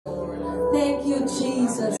Thank you,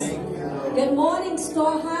 Jesus. Good morning,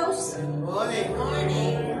 Storehouse. Good morning.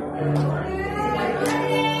 Morning.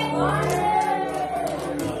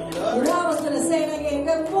 You know I was going to say it again.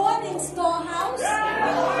 Good morning, Storehouse.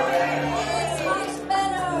 It's much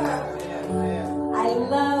better. I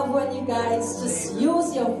love when you guys just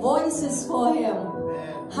use your voices for Him.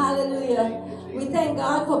 Hallelujah. We thank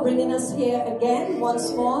God for bringing us here again, once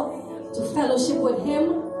more, to fellowship with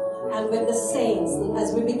Him and with the saints.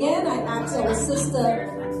 As we begin, I ask our sister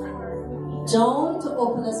Joan to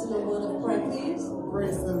open us in a word of prayer, please.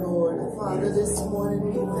 Praise the Lord. Father, this morning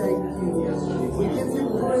we thank you. We give you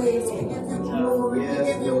praise. We give you glory. We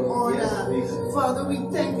give you honor. Father, we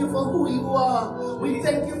thank you for who you are. We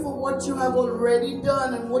thank you for what you have already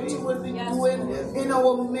done and what you will be doing in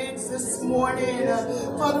our midst this morning.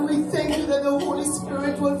 Father, we thank you that the Holy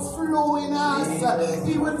Spirit will flow in us.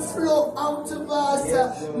 He will flow out of us.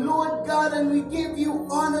 Lord God, and we give you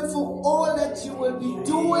honor for all that you will be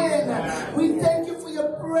doing. We thank you for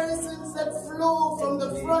your presence that flow from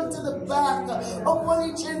the front to the back upon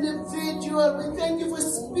each individual. We thank you for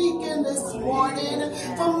speaking this morning,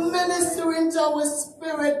 for ministering to our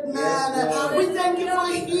spirit, man. We thank you for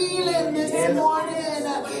healing this morning.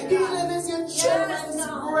 Healing is your children's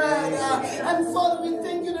bread. And Father, we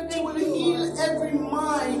thank you that you will heal every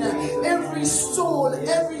mind, every soul,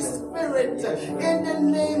 every spirit in the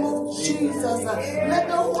name of Jesus. Let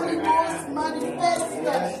the Holy Ghost manifest in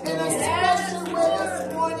a special way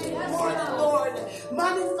this morning, Lord.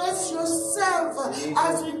 Manifest yourself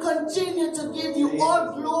as we continue to give you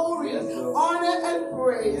all glory, honor, and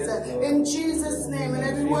praise. In Jesus' name. And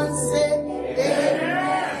everyone say, Amen.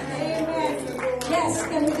 Amen. Yes,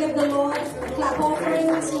 can we give the Lord a clap offering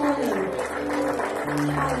this morning?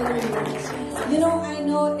 Hallelujah. You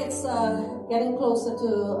know it's getting closer to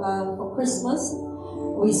for Christmas.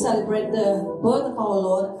 We celebrate the birth of our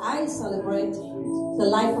Lord. I celebrate the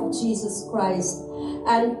life of Jesus Christ.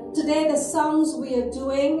 And today the songs we are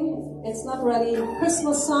doing, it's not really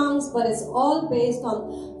Christmas songs, but it's all based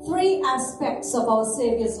on three aspects of our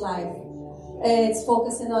Savior's life. It's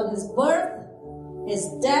focusing on His birth, His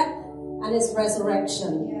death, and His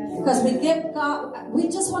resurrection. Because we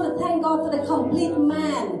just want to thank God for the complete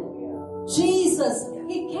man. Jesus,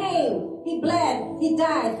 He came, He bled, He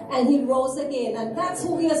died, and He rose again. And that's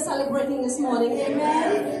who we are celebrating this morning.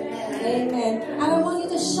 Amen? Amen. And I want you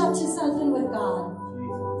to shut yourself in with God.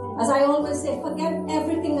 As I always say, forget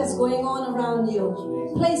everything that's going on around you.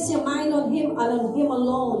 Place your mind on Him and on Him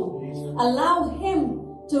alone. Allow Him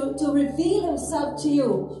to reveal Himself to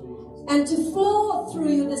you and to flow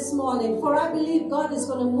through you this morning. For I believe God is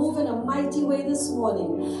going to move in a mighty way this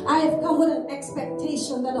morning. I have come with an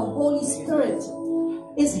expectation that the Holy Spirit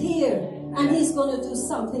is here and He's going to do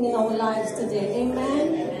something in our lives today.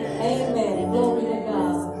 Amen? Amen. Glory to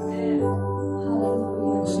God.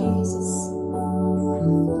 Hallelujah, Jesus.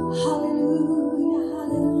 Hallelujah,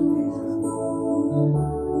 hallelujah.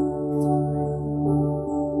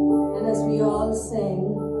 And as we all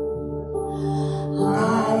sing,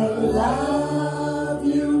 I love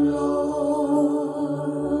you, Lord,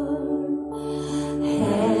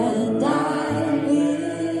 and I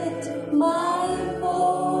lift my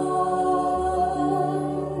voice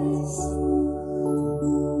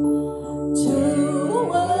to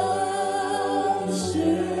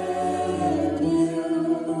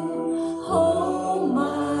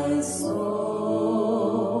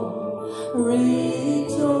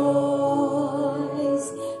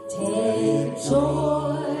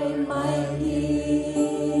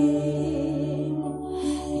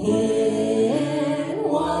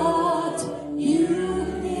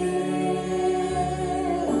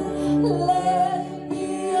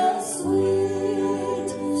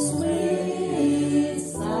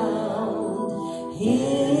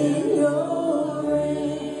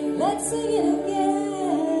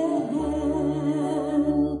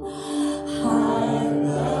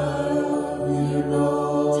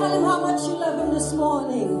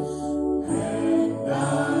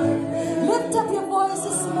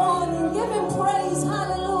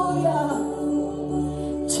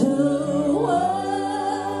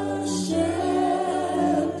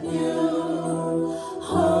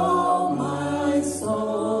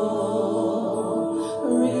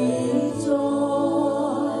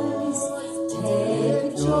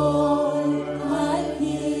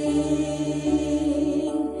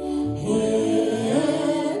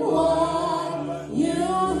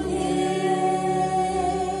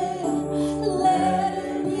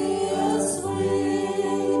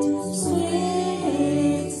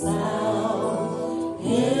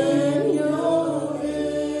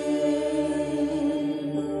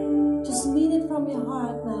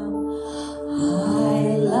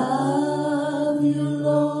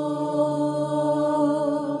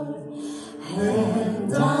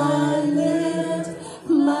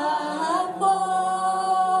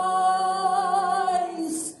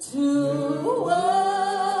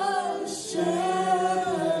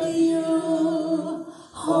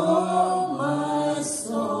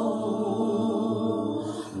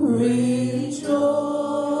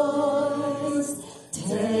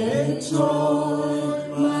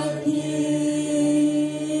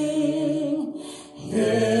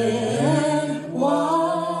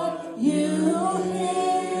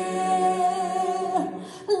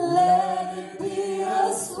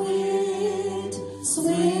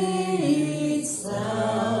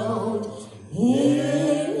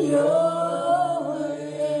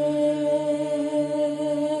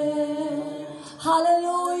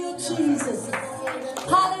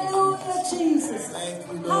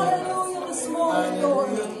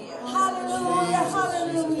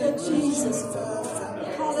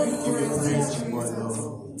give you praise this morning, Lord.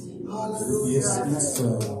 Yes, it's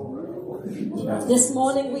so. This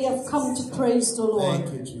morning we have come to praise the Lord.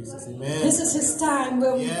 Thank you, Jesus. Amen. This is his time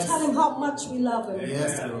where we Yes. tell him how much we love him.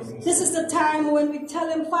 Yes, Lord. This is the time when we tell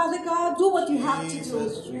him, Father God, do what you have to do.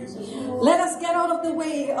 Jesus. Let us get out of the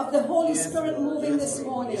way of the Holy Spirit moving this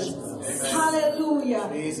morning. Hallelujah.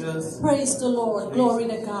 Jesus. Praise the Lord. Glory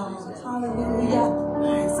to God. Hallelujah.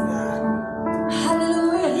 Thanks, God.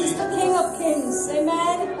 Hallelujah. He's the King of Kings.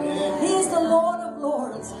 Amen. He is the Lord of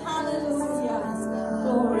Lords. Hallelujah.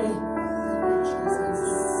 Glory.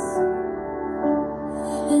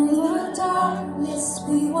 In the darkness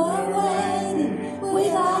we were waiting,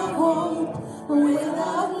 without hope,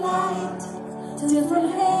 without light. Till from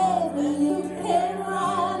heaven you came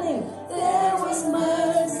running. There was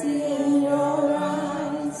mercy in your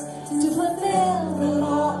eyes. To fulfill the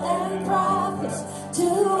law and prophets, to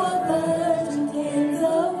a virgin came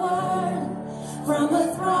the word. From a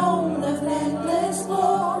throne of endless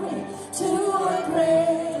glory, to a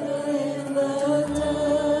cradle in the dirt.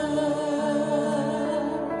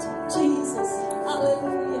 Jesus,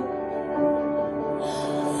 hallelujah.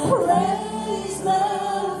 Praise the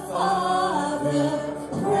Father,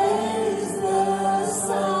 praise the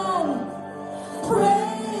Son,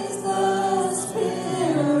 praise the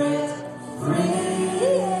Spirit, three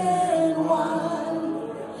in one.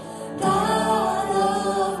 God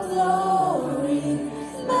of glory,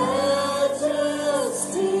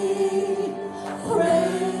 majesty,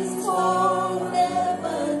 praise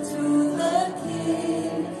forever to the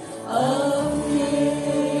King of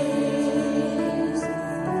Kings.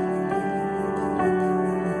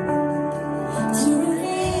 To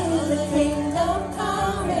reveal the kingdom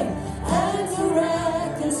coming and to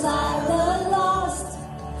reconcile the lost,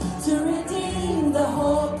 to redeem the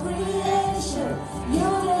whole creation. You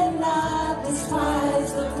did not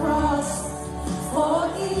despise the cross, for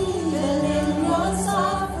even in your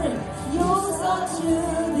suffering you saw to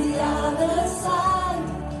the other side.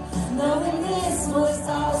 Knowing this was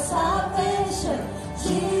our salvation,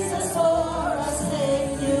 Jesus for our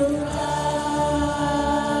Savior died.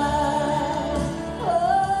 Oh,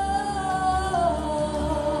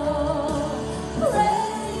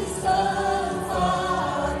 praise the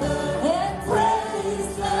Father and praise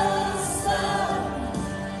the Son,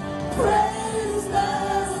 praise the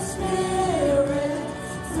Spirit,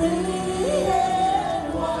 three in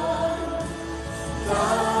one.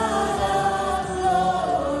 God of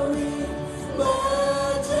glory,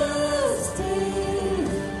 majesty,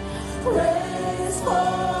 praise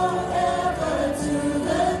forever to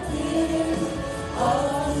the King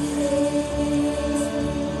of Kings.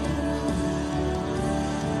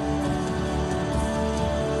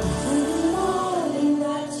 In the morning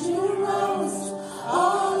that you rose,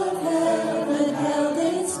 all of heaven held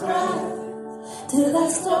its breath, till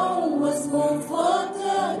that stone was moved for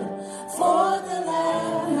good, for the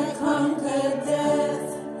Lamb had conquered death.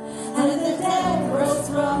 And the dead rose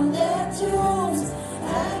from their tombs,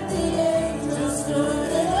 and the angels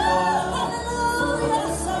stood in awe. Hallelujah!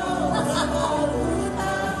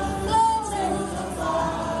 Glory to the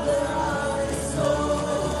Father, our soul.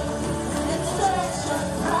 And the Church of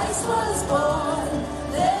Christ was born.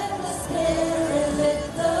 Then the Spirit lit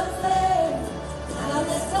the flame, and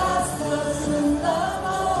the gospel soon the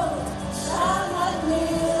mold shall not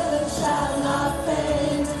kneel and shall not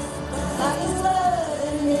faint. Like his blood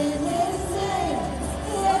and in his name,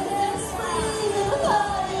 yet is free and I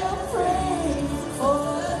am free. For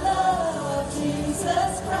the love of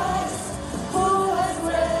Jesus Christ, who has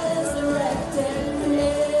resurrected me.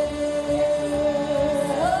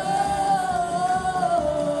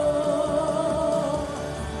 Oh,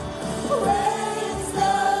 praise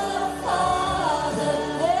the Father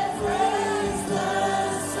and praise the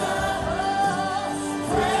Son,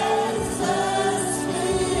 praise the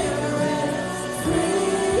Spirit,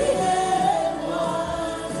 three in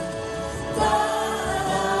one. God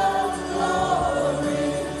of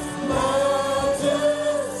glory,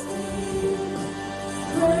 majesty,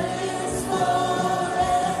 praise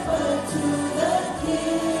forever to the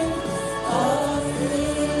King of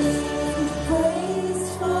Kings. Praise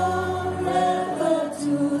forever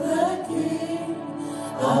to the King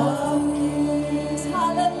of Kings.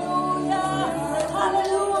 Hallelujah.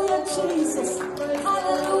 Hallelujah, Jesus.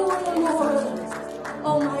 Hallelujah, Lord.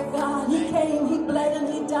 Oh my God, he came, he bled, and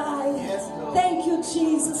he died. Yes, Lord. Thank you,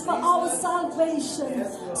 Jesus, for our salvation,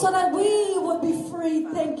 so that we would be free.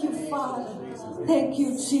 Thank you, Father. Thank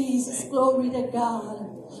you, Jesus. Glory to God.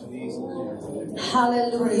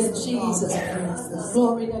 Hallelujah, Jesus.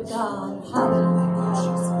 Glory to God. Hallelujah,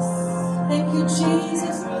 Jesus. Thank you,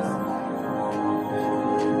 Jesus.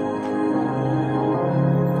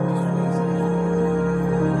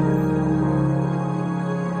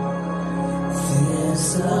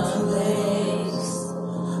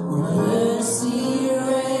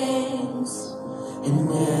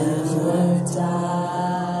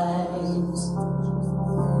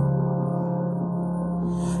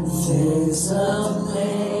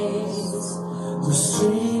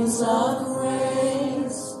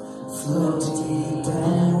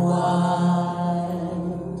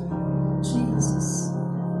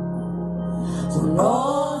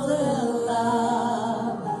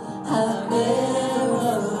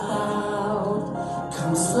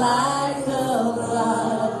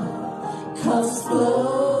 comes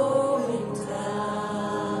flowing down.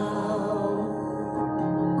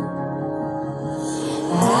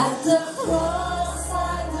 At the cross,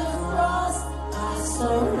 I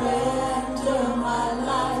surrender my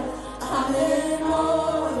life. I'm in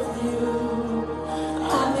all of you.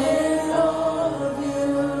 I'm in all of you.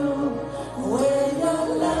 Where your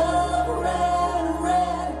love ran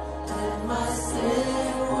red and my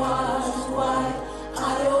sin washed white, I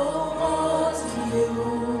owe all to you.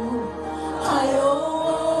 I owe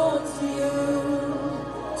all to you,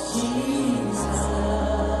 Jesus.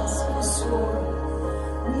 Yes, Lord.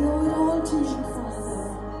 We owe it all to you, Father.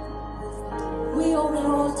 We owe it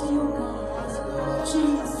all to you, God.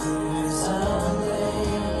 Jesus. Some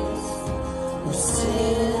days of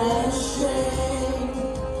sin and shame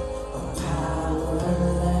are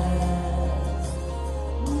powerless.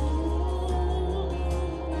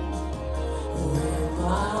 When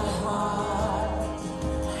my heart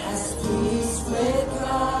has peace with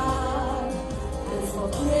God and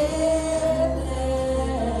forgiveness,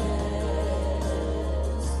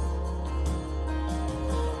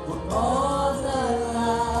 when all the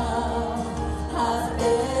love I've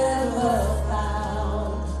ever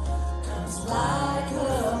found comes like a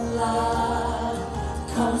flood,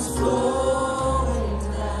 comes flowing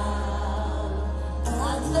down.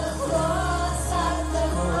 At the cross,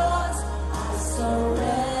 I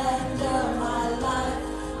surrender my life.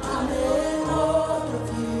 I'm in all of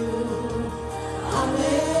you. I'm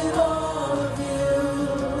in all of you.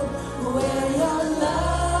 Where your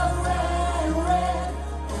love ran red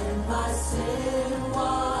and my sin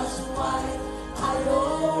washed white, I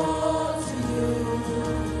owe all to you.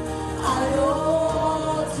 I owe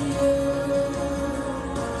all to you.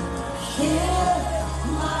 Here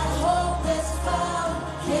my hope is found.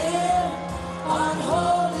 Here on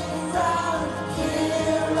holy ground.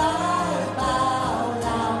 Here I bow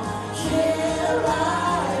down. Here I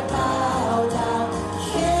bow down.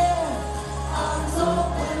 Here arms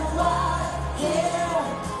open wide. Here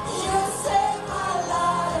you save my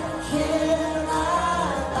life. Here I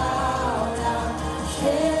bow down.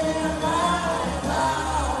 Here I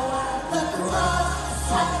bow at the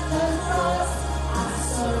cross. At the cross, I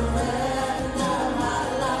surrender my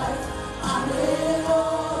life. I'm in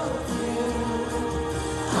all of you.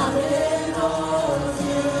 I'm in all of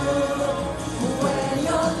you. When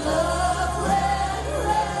your love ran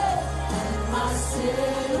red and my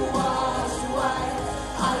sin washed white,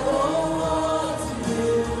 I owe all to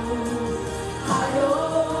you. I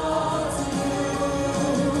owe all to you.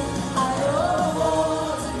 I owe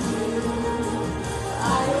all to you.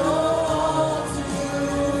 I owe all to you,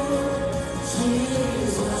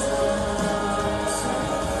 Jesus.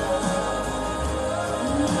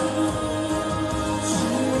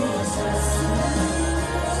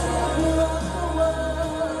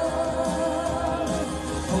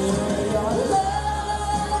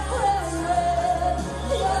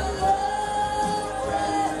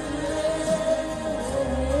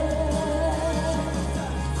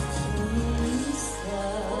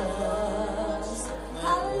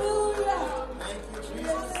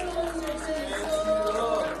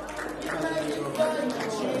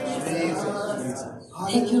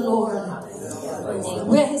 Thank you, Lord.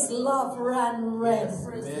 Where his love ran red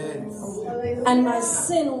and my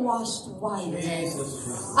sin washed white.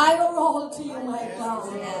 I owe all to you, my God.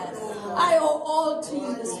 I owe all to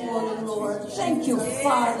you this morning, Lord. Thank you,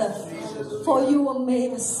 Father, for you were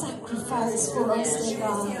made a sacrifice for us, dear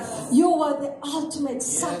God. You were the ultimate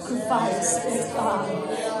sacrifice, dear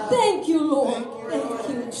God. Thank you, Lord. Thank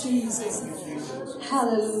you, Jesus.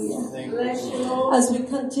 Hallelujah. As we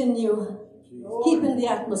continue, keep in the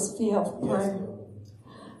atmosphere of prayer.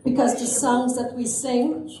 Because the songs that we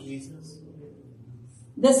sing,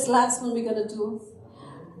 this last one we're going to do,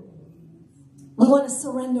 we want to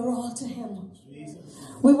surrender all to him.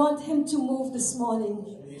 We want him to move this morning.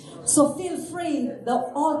 So feel free.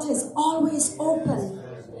 The altar is always open.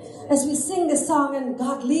 As we sing the song and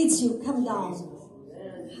God leads you, come down.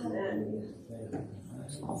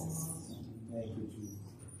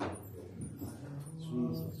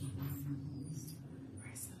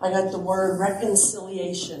 I got the word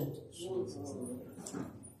reconciliation.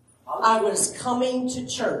 I was coming to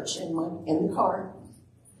church in the car,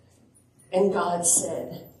 and God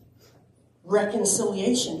said,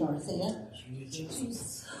 reconciliation, Dorothea.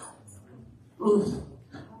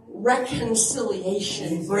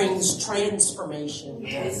 Reconciliation brings transformation.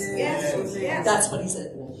 Yes. That's what he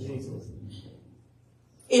said.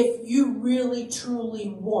 If you really, truly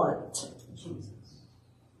want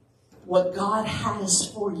what God has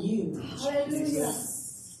for you,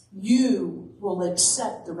 you will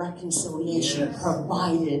accept the reconciliation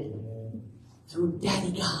provided through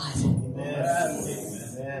Daddy God.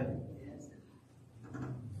 Amen.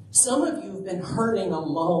 Some of you have been hurting a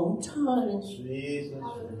long time. Jesus.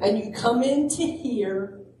 And you come into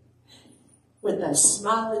here with a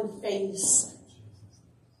smiling face.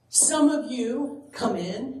 Some of you come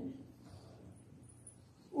in.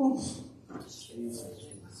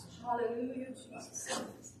 Hallelujah, Jesus.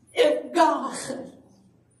 If God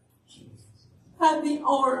had the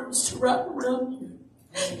arms to wrap around you,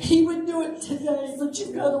 He would do it today, but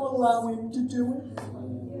you've got to allow Him to do it.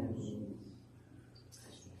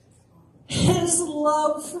 His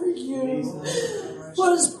love for you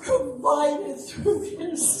was provided through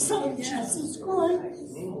His Son, Jesus Christ.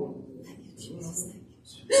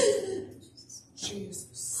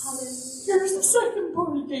 Here's the second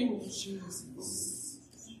part again.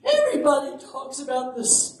 Everybody talks about the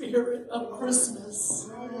spirit of Christmas.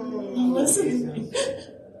 Listen to me.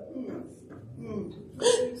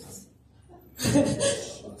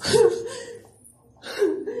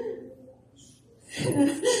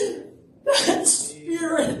 That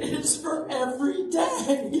spirit is for every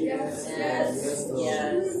day. Yes.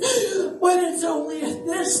 When it's only at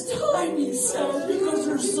this time, He said, because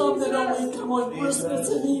there's some that only come on Christmas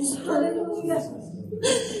and Easter.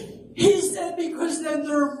 He said, because then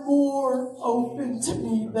they're more open to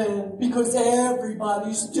me then, because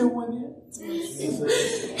everybody's doing it.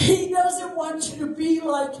 He doesn't want you to be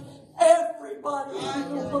like everybody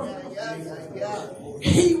anymore.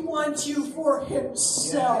 He wants you for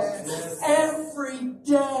Himself every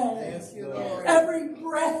day. Every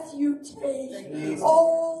breath you take,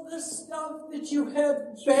 all the stuff that you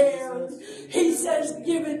have bared. He says,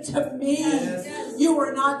 give it to me. You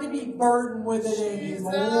are not to be burdened with it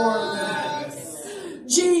anymore.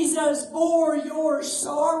 Jesus bore your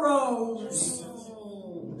sorrows.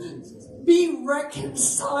 Be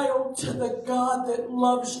reconciled to the God that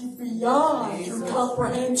loves you beyond your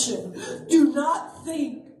comprehension. Do not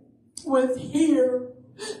think with here,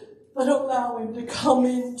 but allow Him to come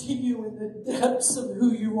into you in the depths of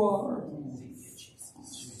who you are.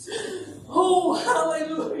 Oh,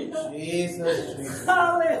 hallelujah. Jesus.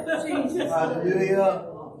 Hallelujah. Hallelujah.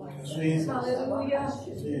 Jesus. Hallelujah.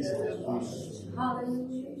 Jesus.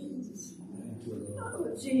 Hallelujah.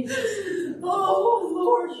 Oh, Jesus. Oh,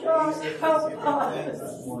 Lord God, help us.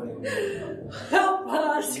 Help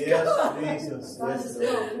us, Yes, God. Jesus. Yes,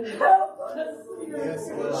 Help us. yes,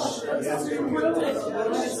 Lord. Yes,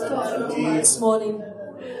 This morning,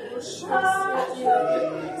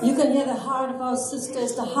 you can hear the heart of our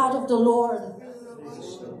sisters, the heart of the Lord.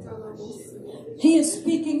 He is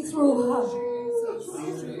speaking through her.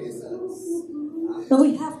 But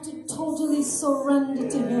we have to totally surrender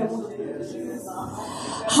to Him.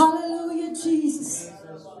 Hallelujah, Jesus.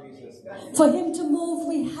 For Him to move,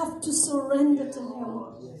 we have to surrender to Him.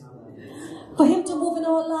 For Him to move in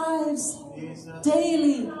our lives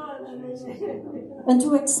daily and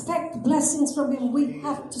to expect blessings from Him, we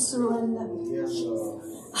have to surrender.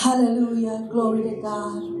 Hallelujah. Glory to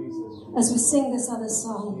God. As we sing this other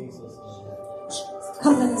song,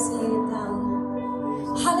 come, let us lay it down.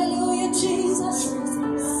 Hallelujah, Jesus.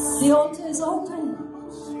 The altar is open.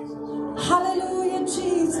 Hallelujah,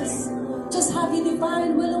 Jesus. Just have your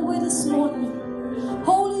divine will and way this morning.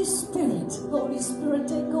 Holy Spirit,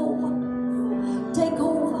 take over. Take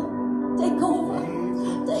over. Take over.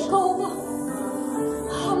 Take over.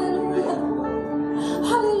 Hallelujah.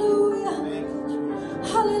 Hallelujah.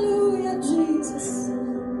 Hallelujah, Jesus.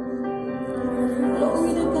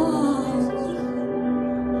 Glory to God.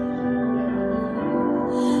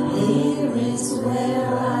 Here is where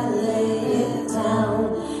I lay it down.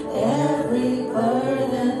 Every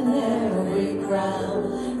burden, every crown.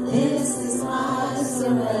 This is my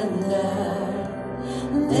surrender.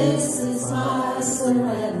 This is my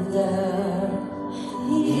surrender.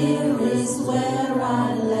 Here is where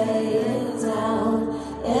I lay it down.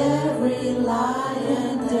 Every lie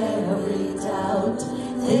and every doubt.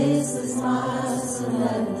 This is my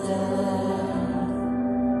surrender.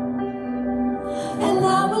 And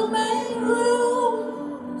I will make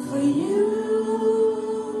room for you,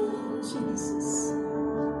 Jesus,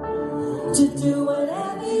 to do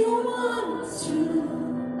whatever you want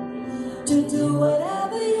to do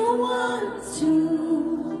whatever you want to,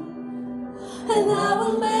 and I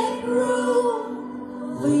will make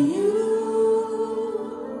room for you,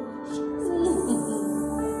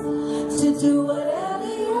 to do whatever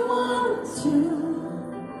you want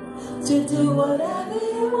to do whatever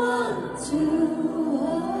you want to.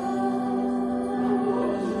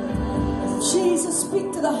 Jesus,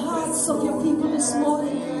 speak to the hearts of your people this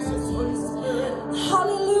morning.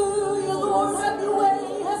 Hallelujah, Lord, have your way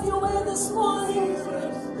this morning.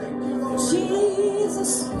 Jesus.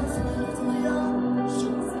 Jesus.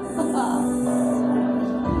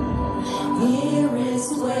 Here is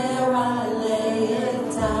where I lay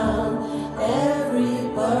it down, every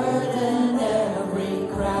burden, every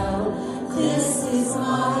crown. This is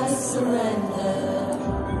my surrender.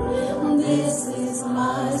 This is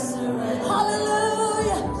my surrender.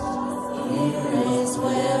 Hallelujah. Here is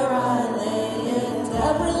where I lay it down.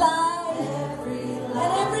 Every lie,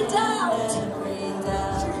 and every doubt.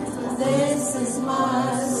 This is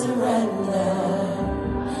my surrender.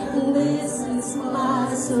 This is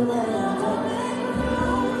my surrender.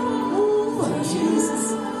 Ooh,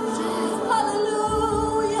 Jesus.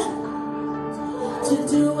 Hallelujah. To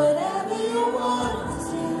do whatever you want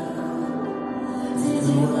to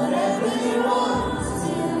do whatever you want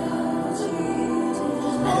to,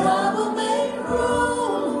 and I will make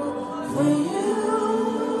room for you,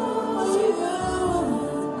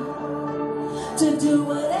 to do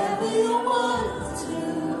whatever you want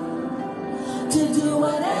to do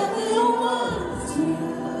whatever you want to.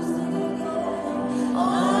 Oh,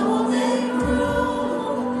 I will make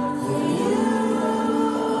room for you,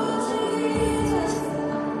 Jesus,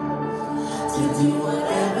 to do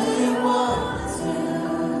whatever you want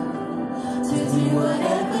to do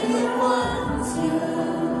whatever you want to.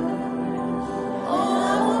 Oh,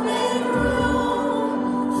 I will make room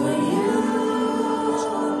for you,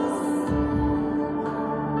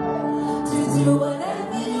 to do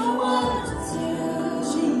whatever you want to,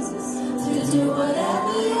 Jesus, to do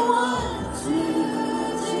whatever you want to,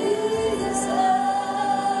 Jesus.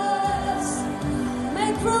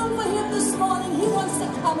 Make room for him this morning. He wants to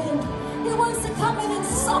come in. He wants to come in and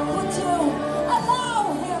sup with you.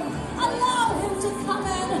 Allow him to come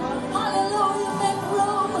in. Hallelujah.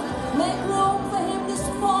 Make room for him this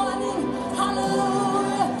morning.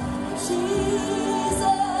 Hallelujah.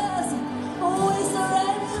 Jesus, oh, we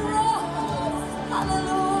surrender.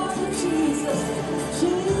 Hallelujah, Jesus.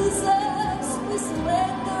 Jesus, we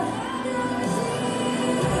surrender.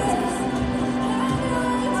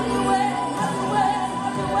 Have your way, have your way,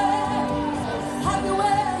 have your way. Have your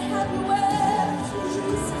way, have your way,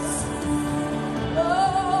 Jesus.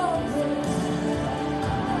 Lord,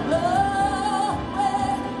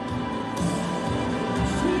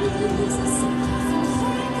 Jesus.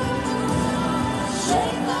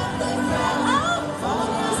 Shake up the ground for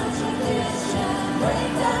my tradition.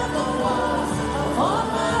 Break down the walls for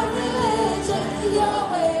my religion. Your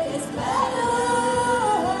way is better.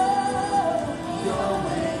 Your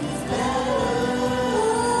way is better.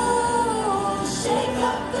 Shake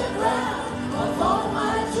up the ground of all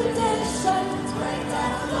my traditions. Break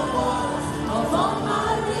down the walls of all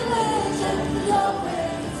my religion. Your way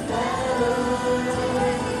is better.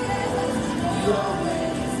 Your way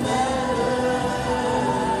is better.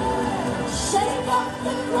 Shake up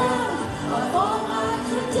the ground of all my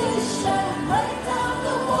tradition. Break down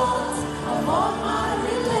the walls of all my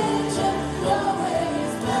religion. Your way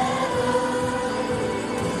is better.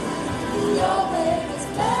 Your way is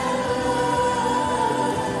better.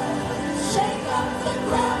 Shake up the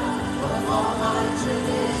ground of all my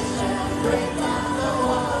tradition. Break down the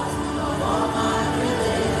walls of all my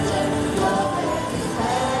religion. Your way is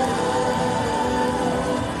better.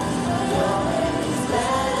 Your way is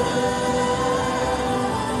better.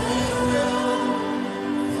 Make room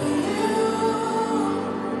for you.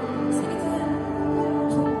 Sing it to him.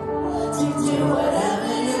 To do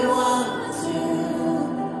whatever you want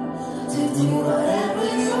to do whatever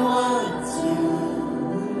you want to,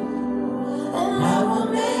 and I will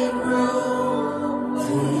make room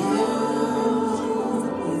for you,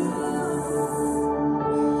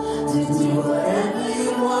 to do whatever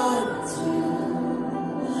you want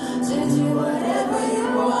to do whatever you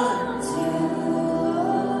want to.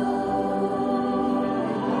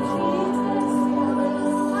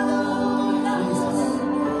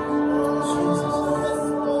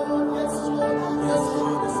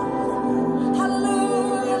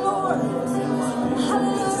 Hallelujah, Lord.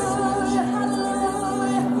 Hallelujah,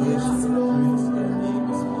 hallelujah.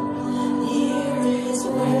 Here is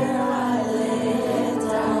where I lay it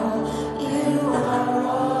down. You are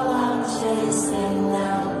all I'm chasing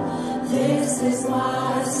now. This is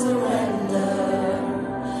my surrender.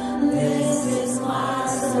 This is my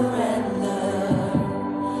surrender.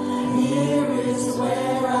 Here is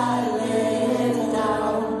where I lay it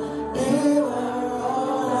down. You are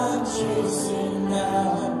all I'm chasing now.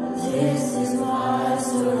 This is my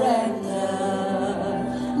surrender.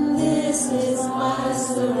 This is my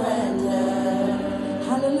surrender.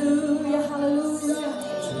 Hallelujah, hallelujah.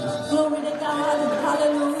 Glory to God.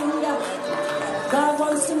 Hallelujah. God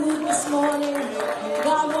wants to move this morning.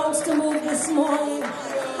 God wants to move this morning.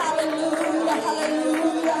 Hallelujah, hallelujah.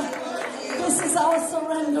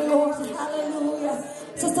 surrender, Lord. Hallelujah.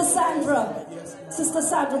 Sister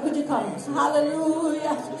Sandra, could you come?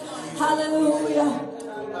 Hallelujah. Hallelujah.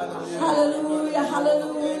 Hallelujah.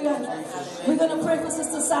 Hallelujah. We're going to pray for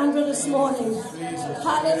Sister Sandra this morning.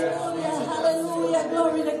 Hallelujah. Hallelujah.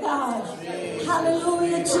 Glory to God.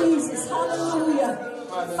 Hallelujah, Jesus. Hallelujah.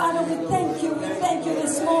 Father, we thank you. We thank you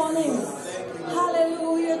this morning.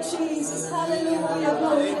 Hallelujah, Jesus. Hallelujah.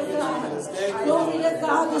 Glory to God. Glory to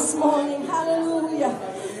God this morning. Hallelujah.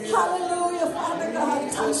 Hallelujah, Father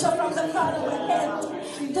God. Touch her from the crown of her head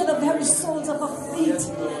to the very soles of her feet.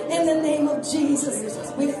 In the name of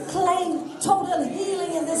Jesus. We claim total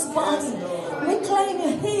healing in this body. We claim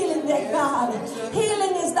your healing, dear God.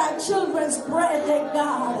 Healing is thy children's bread, dear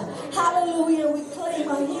God. Hallelujah. We claim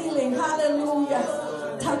a healing. Hallelujah.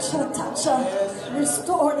 Touch her.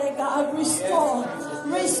 Restore, dear God.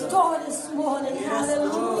 Restore this morning.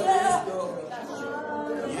 Hallelujah.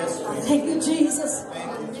 Thank you, Jesus.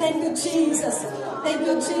 Thank you, Jesus. Thank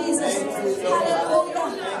you, Jesus. Hallelujah.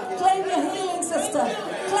 Claim your healing, sister.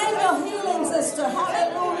 Claim your healing, sister.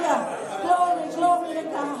 Hallelujah. Glory to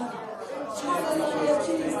God. Hallelujah,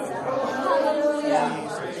 Jesus. Hallelujah.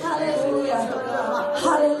 Hallelujah.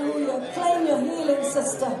 Hallelujah. Claim your healing,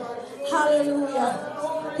 sister. Hallelujah.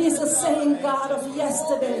 He's the same God of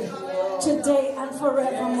yesterday, today, and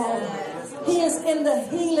forevermore. He is in the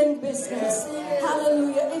healing business.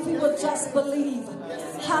 Hallelujah. If we would just believe.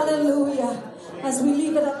 Hallelujah. As we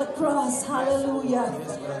leave it at the cross. Hallelujah.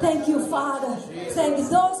 Thank you, Father. Thank you.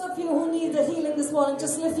 Those of you who need the healing this morning,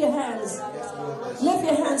 just lift your hands. Lift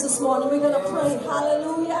your hands this morning. We're going to pray.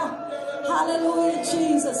 Hallelujah. Hallelujah,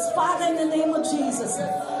 Jesus. Father, in the name of Jesus.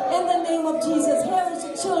 In the name of Jesus. Here is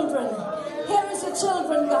your children. Here is your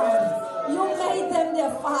children, God. You made them,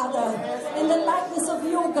 their Father, in the likeness of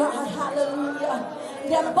you, God. Hallelujah.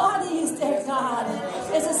 Their bodies, their God,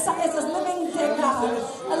 is a living, their God,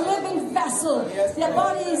 a living vessel. Their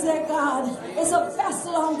bodies, their God, is a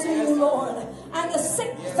vessel unto you, Lord. And a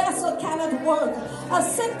sick vessel cannot work. A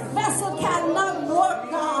sick vessel cannot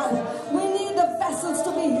work, God. We need the vessels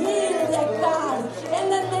to be healed, their God. In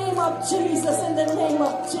the name of Jesus, in the name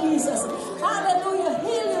of Jesus. Hallelujah.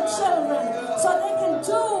 Heal your children so they can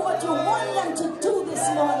do what you want them to do this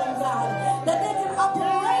morning, God. That they can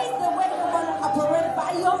operate the way you want to operate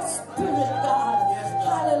by your Spirit, God.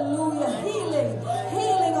 Hallelujah.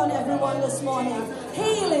 Healing on everyone this morning.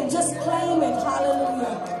 Healing, just claim it.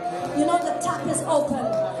 Hallelujah. You know the tap is open.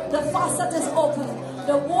 The faucet is open.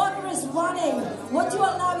 The water is running. Would you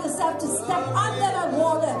allow yourself to step under that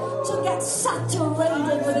water to get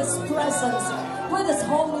saturated with His presence, with His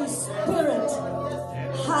Holy Spirit?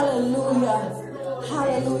 Hallelujah.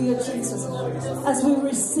 Hallelujah, Jesus. As we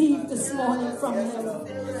receive this morning from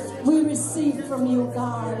Him, we receive from you,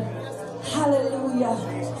 God. Hallelujah.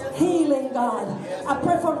 Healing, God. I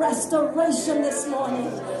pray for restoration this morning.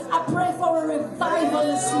 I pray for a revival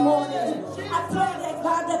this morning. I pray that,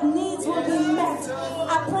 God, that needs will be met.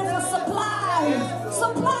 I pray for supply,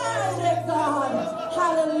 dear God.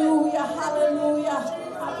 Hallelujah, hallelujah.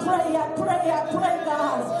 I pray,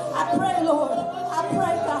 God. I pray, Lord. I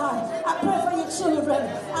pray, God. I pray for your children.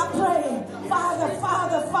 I pray, Father.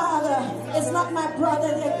 It's not my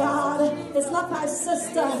brother, dear God. It's not my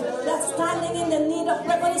sister that's standing in the need of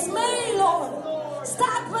prayer, but it's me, Lord.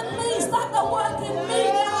 Start with me. Start the work in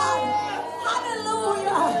me, God.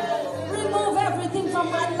 Hallelujah. Remove everything from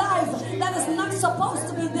my life that is not supposed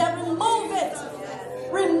to be there. Remove it.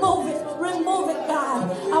 Remove it,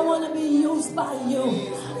 God. I want to be used by you.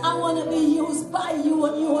 I want to be used by you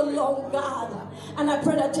and you alone, God. And I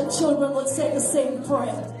pray that your children will say the same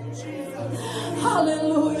prayer.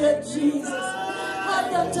 Hallelujah, Jesus.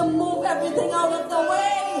 Help them to move everything out of the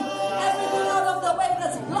way. Everything out of the way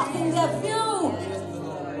that's blocking their view.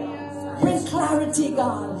 Bring clarity,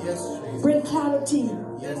 God. Bring clarity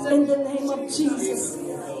in the name of Jesus.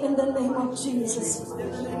 In the name of Jesus.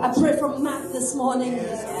 I pray for Matt this morning.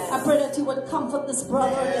 I pray that you would comfort this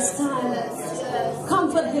brother at this time.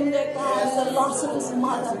 Comfort him, dear God, in the loss of his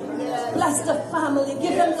mother. Bless the family.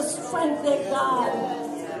 Give them the strength, dear God.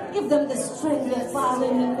 Give them the strength, dear Father,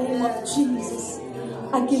 in the name of Jesus.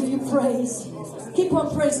 I give you praise. Keep on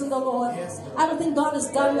praising the Lord. I don't think God is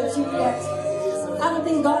done with you yet. I don't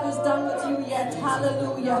think God is done with you yet.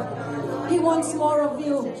 Hallelujah. He wants more of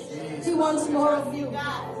you. He wants more of you.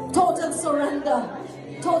 Total surrender.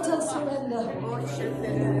 Total surrender.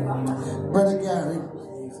 Brother Gary.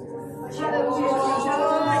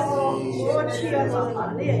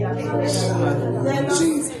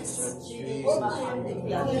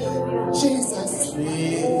 Jesus.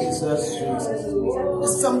 Jesus,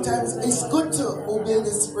 Jesus. Sometimes it's good to obey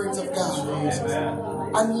the Spirit of God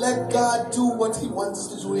and let God do what He wants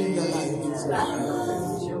to do in your life.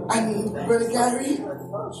 And Brother Gary,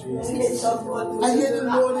 I hear the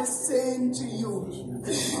Lord is saying to you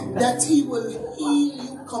that He will heal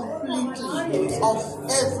you completely of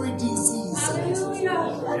every disease.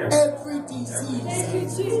 Every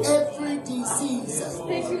disease. Every disease.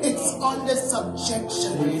 It's under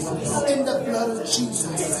subjection in the blood of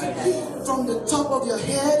Jesus. From the top of your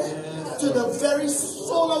head to the very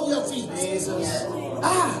sole of your feet.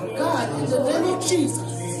 Ah, God, in the name of Jesus.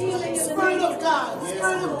 Spirit of God,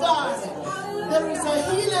 Spirit of God, there is a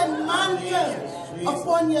healing mantle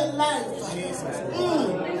upon your life. Jesus.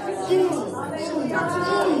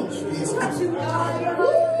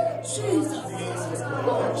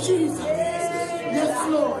 Jesus. Yes,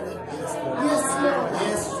 Lord. Yes, Lord.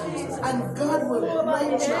 And God will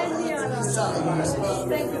grant your heart's desire.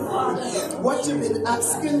 Thank you, Father. What you've been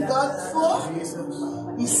asking God for,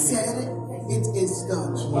 He said it is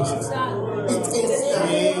done. It is done.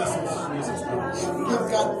 Give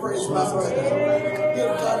God praise, my brother.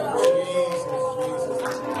 Give God praise.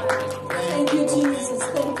 Thank you, Jesus.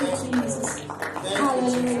 Thank you, Jesus.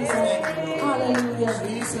 Hallelujah. Hallelujah.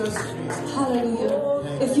 Hallelujah.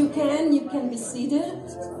 If you can be seated.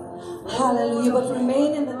 Hallelujah. But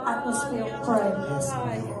remain in the atmosphere of prayer.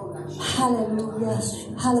 Hallelujah.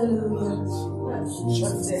 Hallelujah.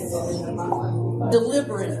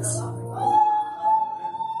 Deliverance.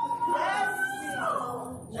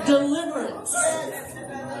 Deliverance.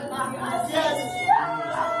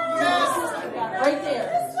 Right there.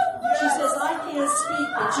 She says, I can't speak,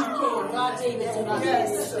 but you can. God gave it to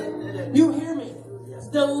me. You hear me?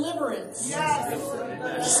 Deliverance.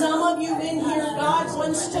 Some of you in here, God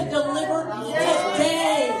wants to deliver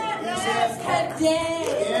today.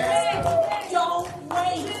 Today. Don't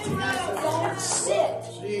wait. Don't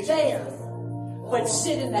sit there. But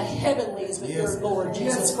sit in the heavenlies with your Lord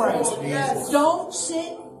Jesus Christ. Don't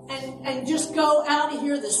sit and just go out of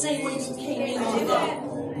here the same way you came in today.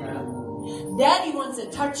 Daddy wants to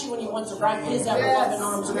touch you and He wants to wrap His ever loving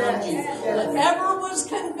arms around you. Whatever was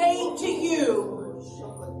conveyed to you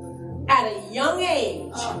at a young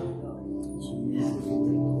age,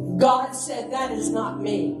 God said, that is not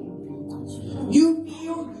me. You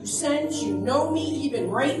feel, you sense, you know me even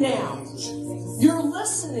right now. You're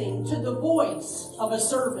listening to the voice of a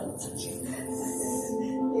servant.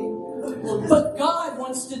 But God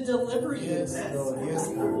wants to deliver you.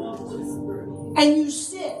 And you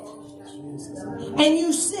sit. And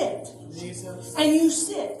you sit. And you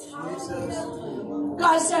sit.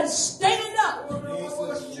 God says, stand up.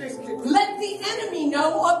 Let the enemy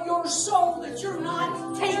know of your soul that you're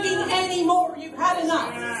not taking any more. You've had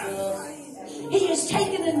enough. He has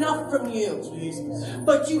taken enough from you.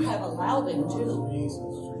 But you have allowed Him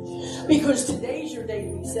to. Because today's your day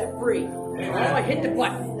to be set free. Oh, I hit the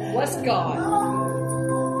button. Bless God.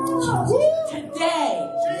 Today,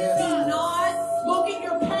 do not look at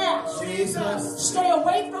your past. Stay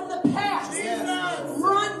away from the past.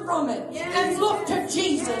 Run from it. And look to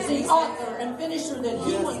Jesus, the author and finisher, that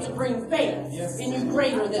He wants to bring faith in you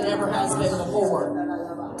greater than ever has been before.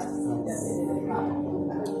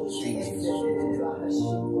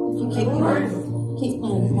 Keep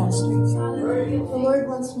going, Pastor. The Lord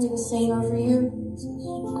wants me to sing over you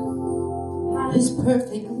His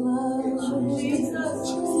perfect love.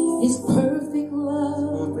 His perfect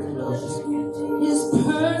love. His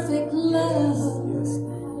perfect love. His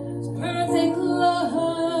perfect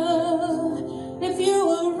love. If you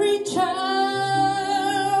will reach out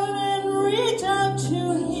to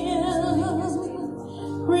Him,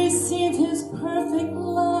 receive His perfect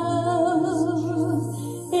love.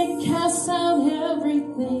 It casts out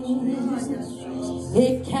everything.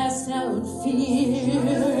 It casts out fear.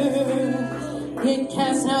 It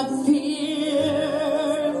casts out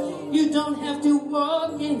fear. You don't have to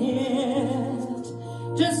walk in it.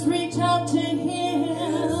 Just reach out to Him.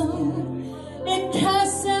 It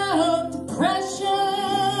casts out depression.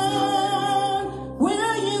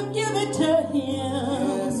 Will you give it to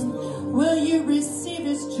Him? Will you receive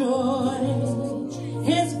His joy?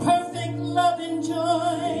 His perfect love and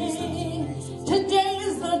joy. Today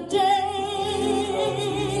is the day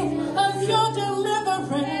of your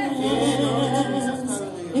deliverance.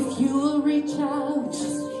 If you will reach out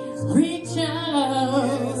to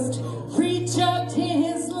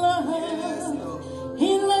His love.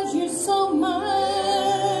 He loves you so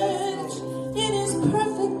much. It is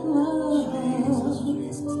perfect love,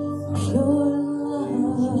 pure love,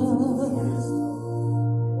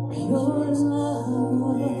 pure love.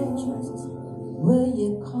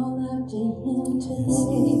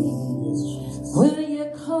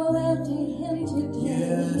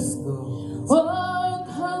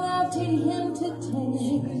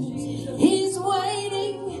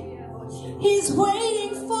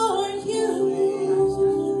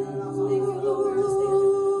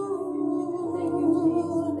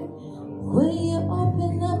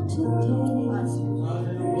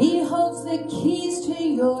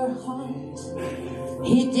 your heart.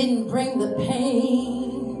 He didn't bring the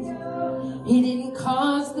pain. He didn't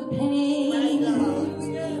cause the pain.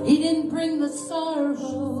 He didn't bring the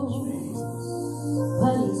sorrow.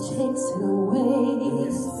 But he takes it away.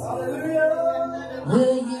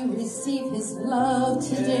 Will you receive his love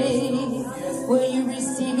today? Will you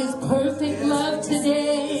receive his perfect love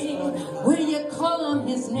today? Will you call on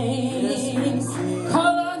his name?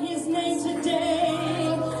 Call on his name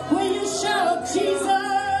today. Will you shout, Jesus?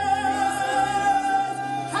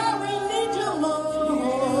 How we need you, Lord.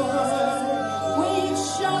 Will you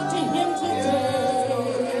shout to him today?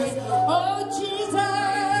 Oh, Jesus.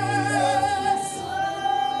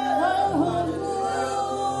 Oh, Lord.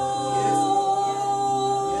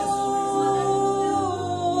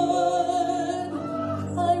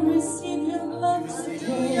 I receive your love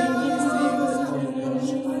today.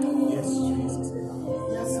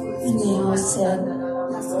 And they all said,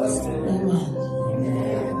 Amen.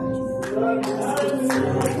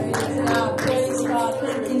 Praise God.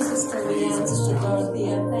 Thank you, Sister Leanne, Sister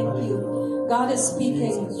Dorothea. Thank you. God is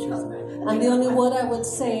speaking. And the only word I would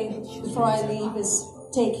say before I leave is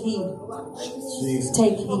take heed.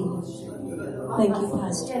 Take heed. Thank you,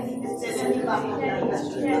 Pastor.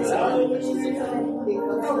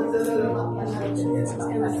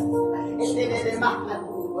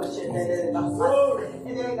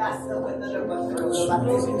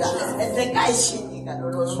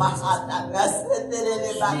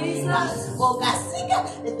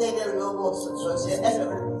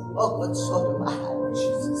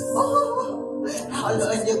 How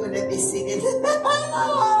long you gonna be singing?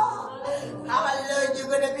 How long you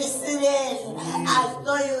gonna be singing? I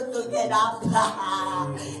told you to get up.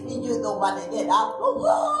 And you don't want to get up.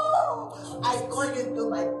 I call you to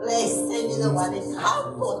my place and you don't want to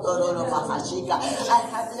come. I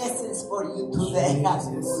have lessons for you today.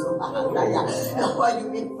 Oh,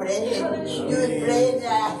 you've been praying. You've been praying. I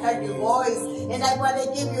heard your voice. And I want to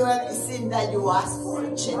give you everything that you asked for.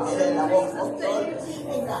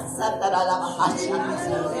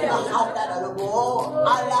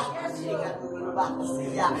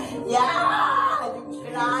 Yeah, you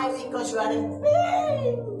cry because you are in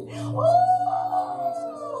pain. Oh,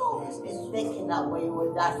 it's taken away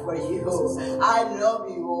with that for you. I love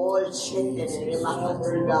you all.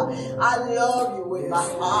 I love you with my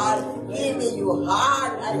heart. Give me your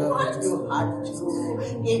heart. I want your heart too.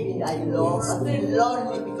 Give me thy love. I feel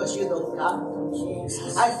lonely because you don't come to me.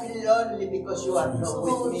 I feel lonely because you are not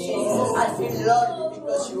with me. I feel lonely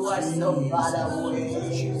because you are so far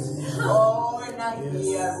away. Oh, and I'm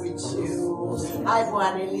here with you. I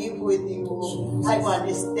want to live with you. I want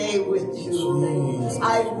to stay with you.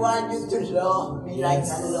 I want you to love me like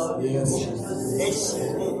I love you.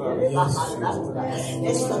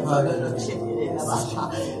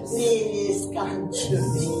 Please come to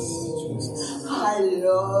me. I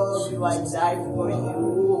love you. I died for you.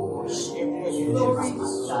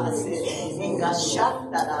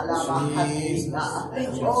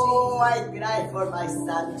 Oh, I cry for my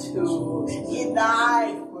son too. He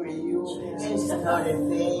died for you. It's another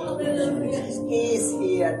thing. He is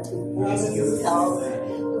here to give you health,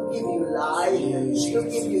 to give you life, to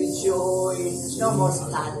give you joy. No more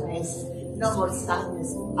sadness. No more sadness.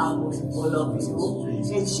 I will follow you.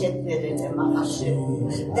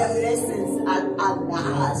 The blessings are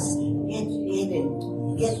last. Get in it.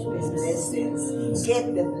 Get the blessings. Get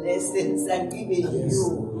the blessings and give it you.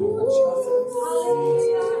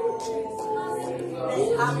 They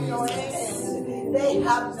have no end. They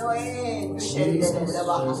have no end.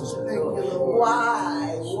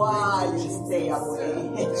 Why you stay away?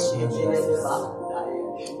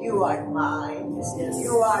 You are mine.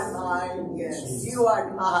 You are mine. You are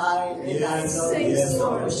mine. And I know you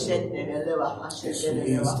so.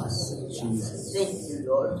 Thank you,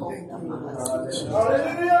 Lord.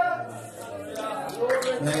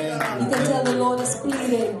 You can tell the Lord is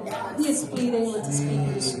pleading. He is pleading with his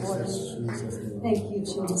people this morning. Thank you,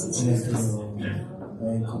 Jesus. Thank you, Jesus.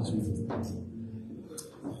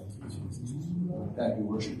 Thank you,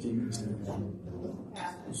 worship team.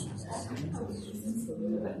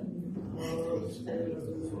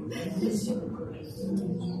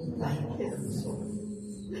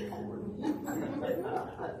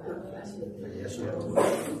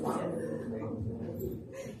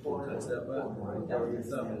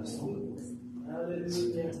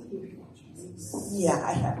 Yeah,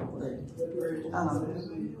 I have a word.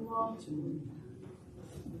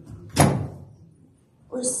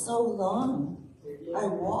 For so long, I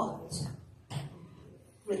walked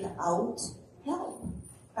without help.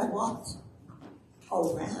 I walked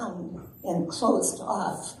around and closed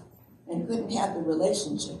off and couldn't have the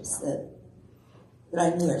relationships that that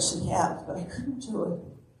I knew I should have, but I couldn't do it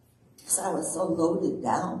because I was so loaded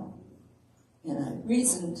down. And I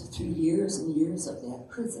reasoned through years and years of that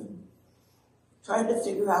prison, trying to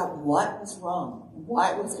figure out what was wrong.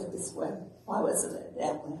 Why was it this way? Why was it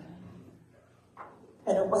that way?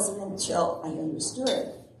 And it wasn't until I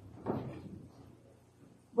understood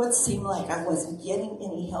what seemed like I wasn't getting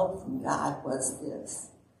any help from God was this.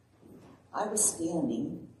 I was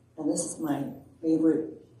standing, and this is my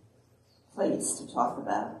favorite place to talk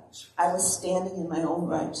about. I was standing in my own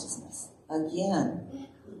righteousness. Again,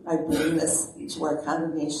 I bring this to our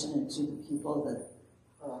congregation and to the people that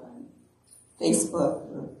are on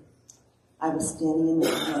Facebook. I was standing in my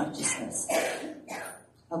own righteousness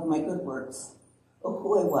of my good works, of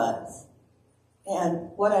who I was. And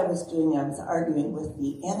what I was doing, I was arguing with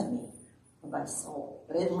the enemy of my soul.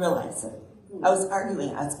 But I didn't realize it. I was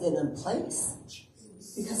arguing, I was getting in place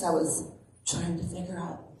because I was trying to figure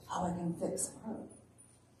out how I can fix her.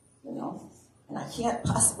 You know? And I can't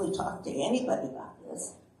possibly talk to anybody about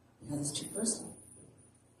this because it's too personal.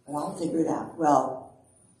 But I'll figure it out. Well,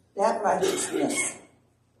 that righteousness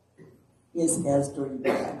is as dirty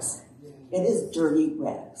rags. It is dirty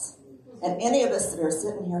rags. And any of us that are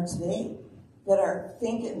sitting here today that are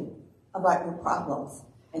thinking about your problems,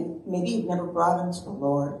 and maybe you've never brought them to the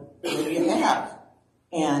Lord, maybe you have,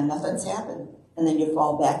 and nothing's happened, and then you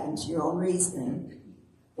fall back into your own reasoning,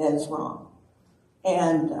 that is wrong.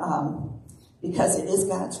 And because it is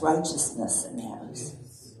God's righteousness that matters.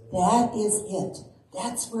 That is it.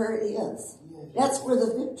 That's where it is. That's where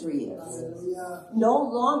the victory is. No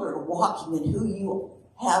longer walking in who you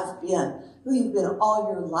have been, who you've been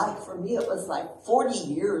all your life. For me, it was like 40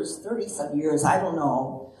 years, 30-some years, I don't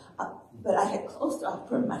know. But I had closed off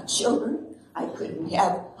from my children. I couldn't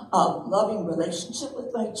have a loving relationship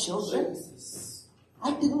with my children.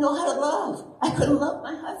 I didn't know how to love. I couldn't love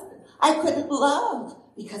my husband. I couldn't love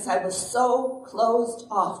because I was so closed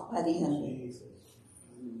off by the enemy.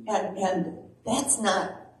 And that's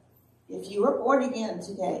not, if you are born again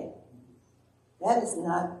today, that is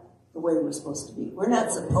not the way we're supposed to be. We're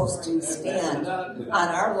not supposed to stand on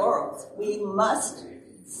our laurels. We must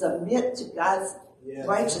submit to God's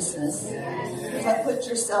righteousness, but put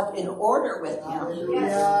yourself in order with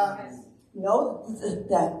Him. Know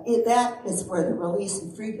that is where the release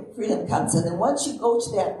and freedom comes. And then once you go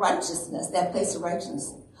to that righteousness, that place of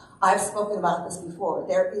righteousness, I've spoken about this before.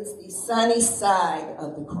 There is the sunny side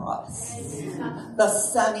of the cross. The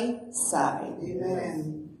sunny side.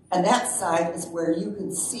 Amen. And that side is where you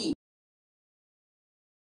can see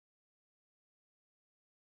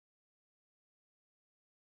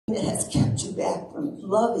it has kept you back from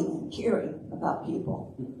loving and caring about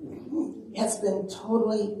people. It has been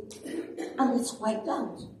totally, it's wiped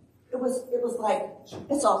out. It was like,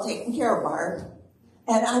 it's all taken care of, Barb.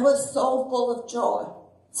 And I was so full of joy.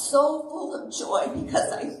 So full of joy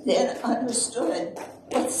because I then understood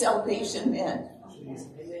what salvation meant.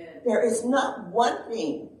 There is not one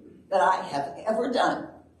thing that I have ever done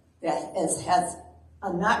that has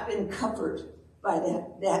not been covered by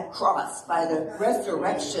that cross, by the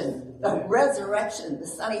resurrection, the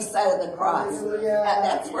sunny side of the cross. And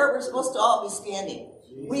that's where we're supposed to all be standing.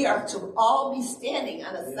 We are to all be standing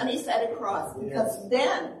on the sunny side of the cross because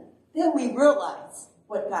then we realize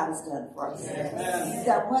what God has done for us.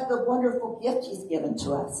 That what the wonderful gift He's given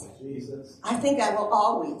to us. Jesus. I think I will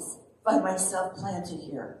always find myself planted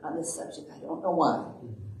here on this subject. I don't know why,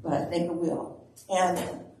 but I think I will. And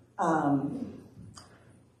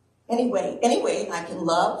anyway, I can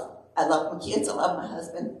love. I love my kids. I love my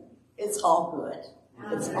husband. It's all good.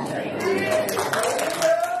 It's all good.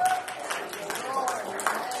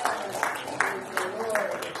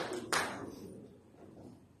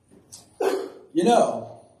 You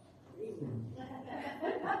know,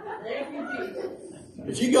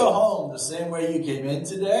 if you go home the same way you came in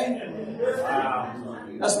today,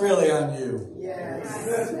 that's really on you. Yes.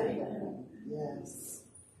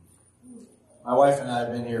 My wife and I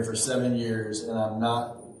have been here for 7 years, and I'm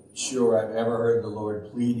not sure I've ever heard the Lord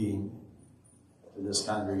pleading to this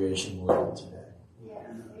congregation more than today.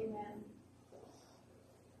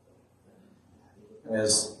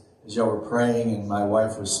 As y'all were praying and my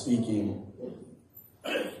wife was speaking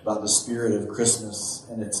about the spirit of Christmas,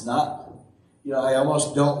 and it's not, I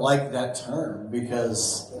almost don't like that term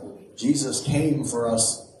because Jesus came for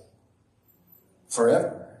us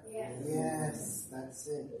forever. Yes, that's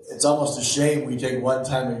it. It's almost a shame we take one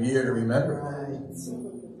time a year to remember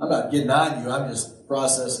that. I'm not getting on you, I'm just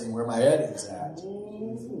processing where my head is at.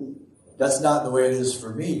 That's not the way it is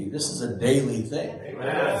for me. This is a daily thing.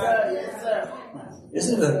 Yes, sir.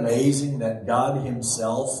 Isn't it amazing that God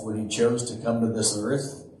Himself, when He chose to come to this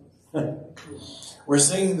earth, when We're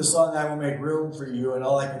singing the song, I Will Make Room for You, and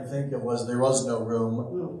all I can think of was there was no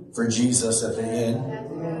room for Jesus at the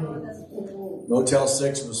inn. Motel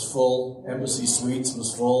 6 was full. Embassy Suites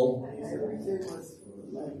was full.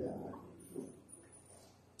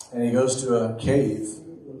 And he goes to a cave.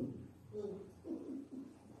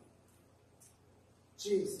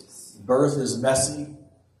 Jesus. Birth is messy.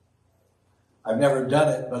 I've never done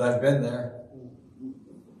it, but I've been there.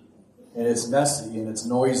 And it's messy, and it's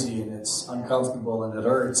noisy, and it's uncomfortable, and it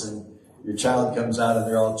hurts, and your child comes out and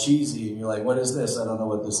they're all cheesy, and you're like, what is this? I don't know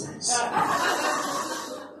what this is.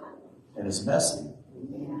 And it's messy.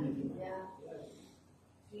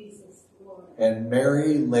 And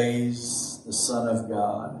Mary lays the Son of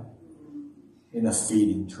God in a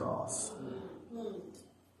feeding trough.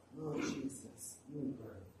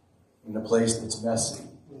 In a place that's messy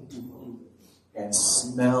and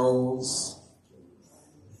smells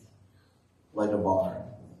like a barn.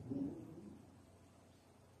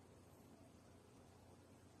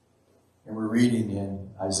 And we're reading in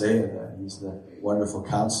Isaiah that he's the wonderful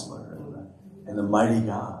counselor and the mighty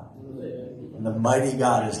God. And the mighty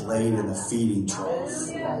God is laid in the feeding trough.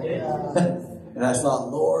 And I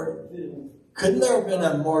thought, Lord, couldn't there have been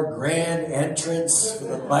a more grand entrance for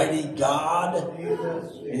the mighty God?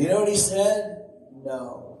 And you know what he said?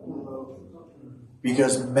 No.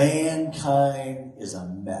 Because mankind is a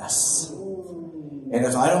mess. And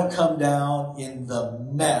if I don't come down in the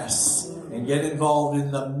mess and get involved in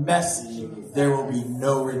the messy, there will be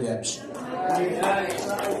no redemption.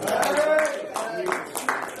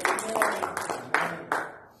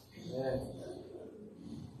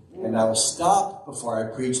 And I will stop before I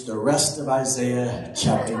preach the rest of Isaiah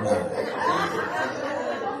chapter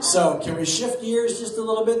 9. So, can we shift gears just a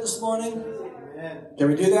little bit this morning? Can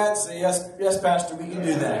we do that? Say yes, Pastor, we can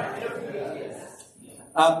do that.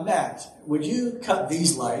 Matt, would you cut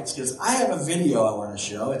these lights? Because I have a video I want to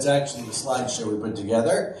show. It's actually the slideshow we put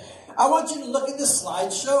together. I want you to look at this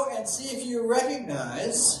slideshow and see if you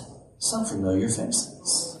recognize some familiar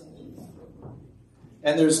faces.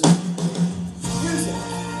 And there's music.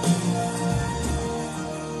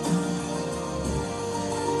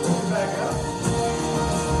 Back up.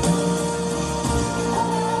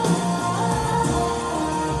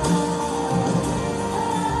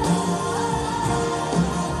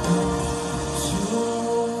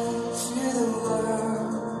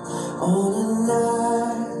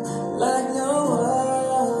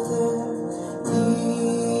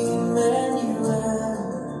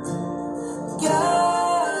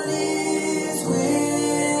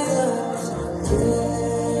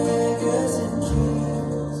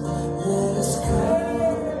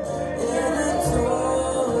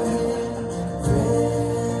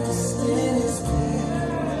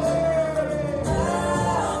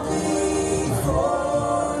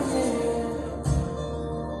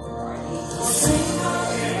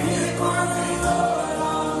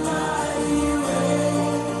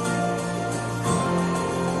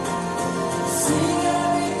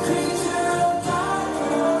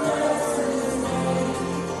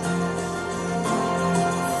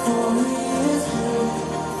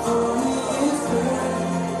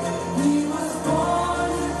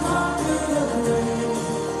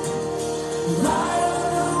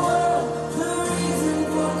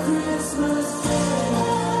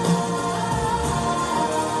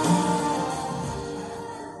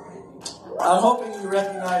 I'm hoping you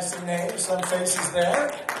recognize some names, some faces there.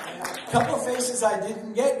 A couple of faces I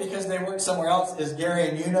didn't get because they worked somewhere else is Gary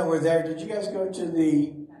and Una were there. Did you guys go to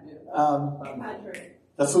the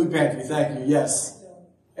food pantry? Thank you. Yes.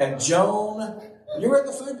 And Joan, you were at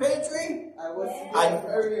the food pantry? I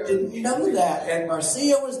didn't know that. And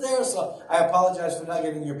Marcia was there, so I apologize for not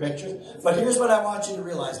getting your pictures. But here's what I want you to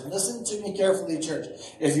realize. Listen to me carefully, church.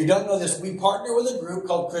 If you don't know this, we partner with a group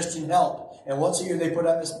called Christian Help. And once a year they put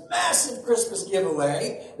on this massive Christmas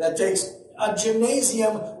giveaway that takes a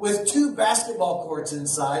gymnasium with 2 basketball courts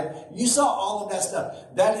inside. You saw all of that stuff.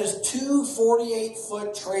 That is 2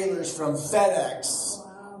 48-foot trailers from FedEx,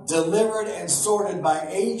 delivered and sorted by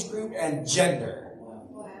age group and gender.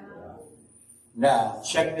 Now,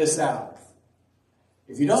 check this out.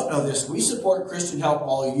 If you don't know this, we support Christian Help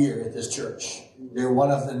all year at this church. They're one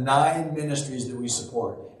of the 9 ministries that we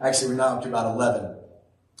support. Actually, we're now up to about 11.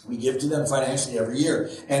 We give to them financially every year.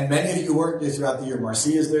 And many of you work there throughout the year. Marcia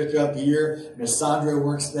is there throughout the year. Miss Sandra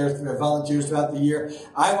works there, volunteers throughout the year.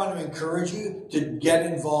 I want to encourage you to get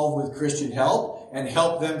involved with Christian Help and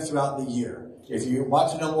help them throughout the year. If you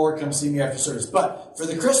want to know more, come see me after service. But for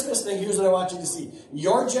the Christmas thing, here's what I want you to see.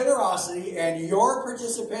 Your generosity and your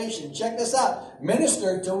participation, check this out,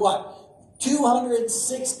 ministered to what?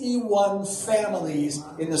 261 families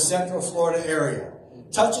in the Central Florida area.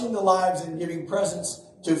 touching the lives and giving presents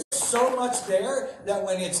to so much there that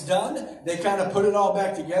when it's done, they kind of put it all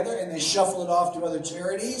back together and they shuffle it off to other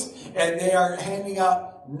charities, and they are handing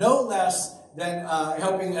out no less than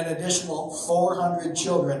helping an additional 400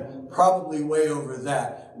 children, probably way over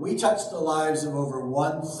that. We touched the lives of over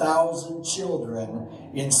 1,000 children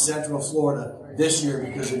in Central Florida this year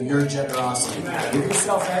because of your generosity. Give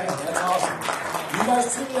yourself a hand. That's awesome. You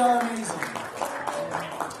guys truly are amazing.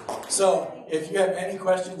 So, if you have any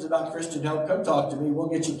questions about Christian Help, come talk to me. We'll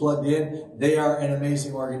get you plugged in. They are an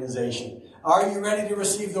amazing organization. Are you ready to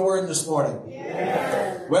receive the word this morning?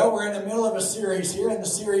 Yes. Well, we're in the middle of a series here, and the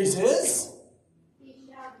series is...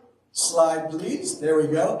 Slide, please. There we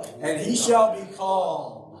go. And he shall be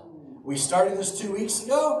called. We started this 2 weeks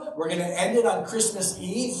ago. We're going to end it on Christmas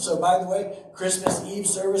Eve. So, by the way, Christmas Eve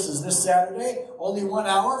service is this Saturday. Only 1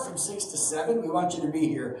 hour from 6 to 7. We want you to be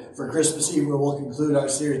here for Christmas Eve where we'll conclude our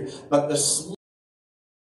series. But the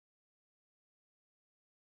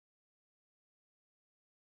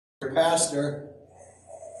pastor.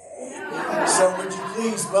 So would you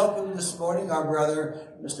please welcome this morning our brother,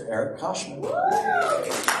 Mr. Eric Koshman.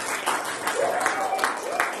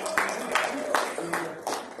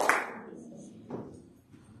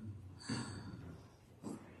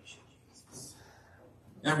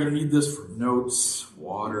 I'm going to need this for notes,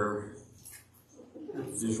 water,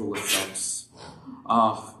 visual effects.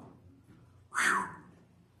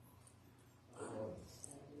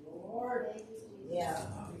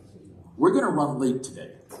 We're going to run late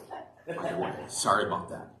today. Sorry about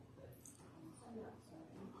that.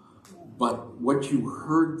 But what you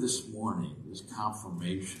heard this morning is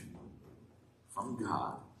confirmation from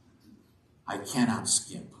God. I cannot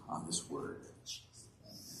skimp on this word.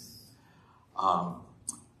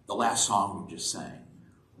 The last song we just sang,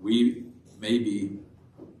 we may be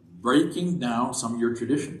breaking down some of your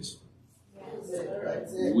traditions.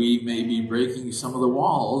 We may be breaking some of the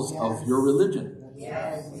walls of your religion.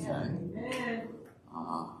 Okay?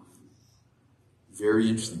 Very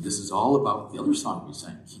interesting. This is all about the other song we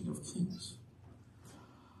sang, King of Kings.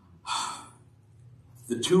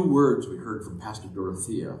 The two words we heard from Pastor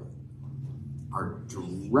Dorothea are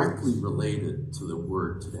directly related to the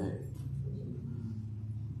word today.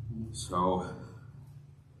 So,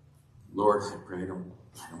 Lord, I pray I don't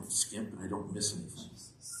skimp and I don't miss anything.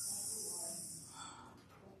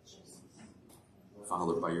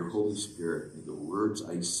 Father, by your Holy Spirit, may the words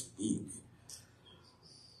I speak,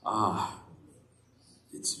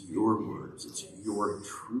 it's your words, it's your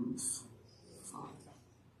truth, Father.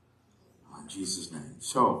 In Jesus' name.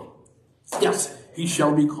 So, yes, he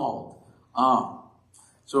shall be called.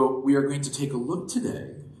 So we are going to take a look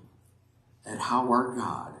today at how our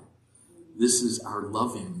God, this is our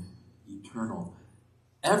loving, eternal,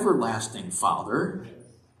 everlasting Father.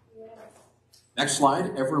 Next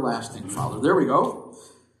slide, everlasting Father. There we go.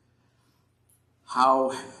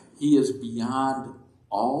 How he is beyond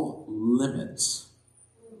all limits.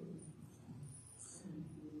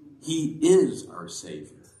 He is our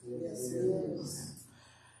Savior. Yes, he is.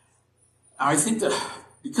 Now, I think that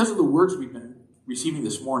because of the words we've been receiving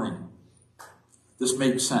this morning, this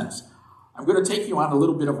makes sense. I'm going to take you on a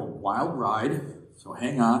little bit of a wild ride, so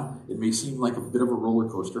hang on. It may seem like a bit of a roller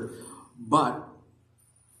coaster, but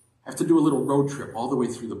I have to do a little road trip all the way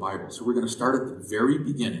through the Bible. So we're going to start at the very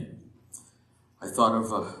beginning. I thought of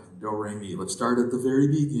Do, Re, Mi. Let's start at the very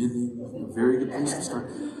beginning. A very good place to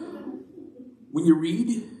start. When you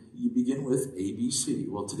read, you begin with ABC.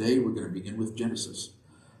 Well, today we're going to begin with Genesis.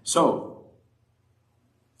 So,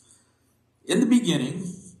 in the beginning,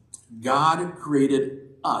 God created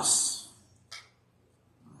us.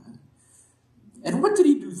 And what did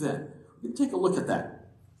he do then? We're going to take a look at that.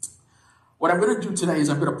 What I'm going to do today is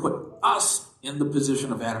I'm going to put us in the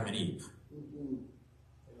position of Adam and Eve.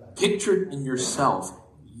 Picture in yourself,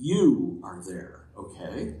 you are there,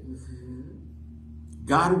 okay?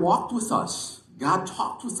 God walked with us. God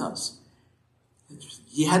talked with us.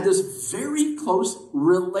 He had this very close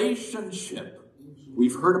relationship.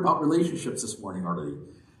 We've heard about relationships this morning already.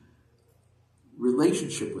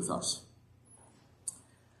 Relationship with us.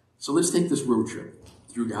 So let's take this road trip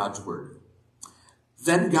through God's Word.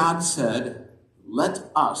 Then God said,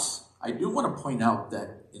 let us. I do want to point out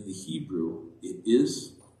that in the Hebrew, it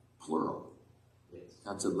is plural.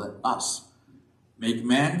 God said, let us make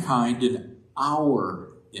mankind in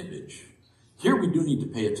our image. Here we do need to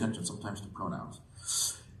pay attention sometimes to pronouns.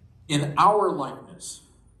 In our likeness.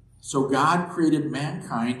 So God created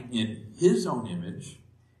mankind in his own image.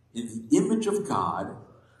 In the image of God,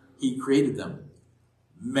 he created them.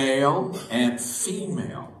 Male and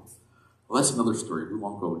female. Well, that's another story. We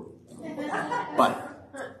won't go.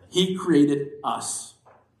 But he created us.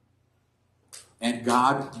 And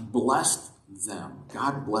God blessed them.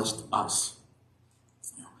 God blessed us.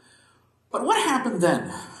 But what happened then?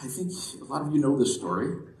 I think a lot of you know this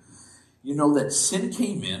story. You know that sin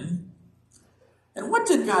came in. And what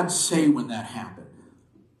did God say when that happened?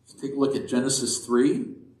 Let's take a look at Genesis 3,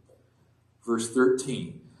 verse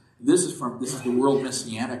 13. This is the World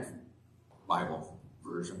Messianic Bible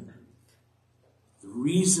version. The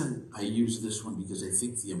reason I use this one because I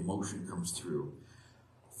think the emotion comes through.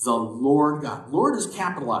 The Lord God. Lord is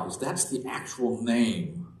capitalized. That's the actual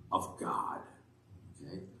name of God.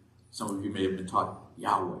 Okay? Some of you may have been taught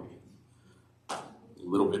Yahweh. A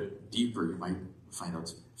little bit deeper, you might find out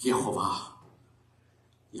it's Yehovah.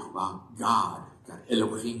 Yehovah, God. God,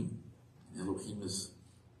 Elohim. And Elohim is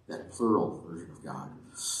that plural version of God.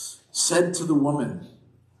 Said to the woman,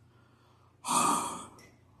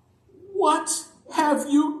 what have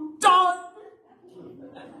you done?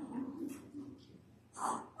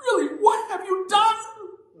 Really, what have you done?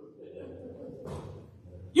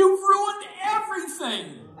 You've ruined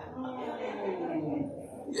everything.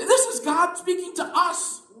 This is God speaking to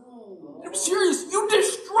us. I'm serious. You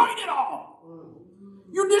destroyed it all.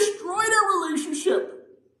 You destroyed our relationship.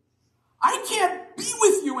 I can't be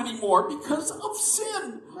with you anymore because of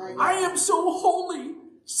sin. I am so holy.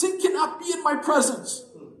 Sin cannot be in my presence.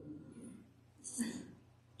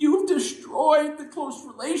 You've destroyed the close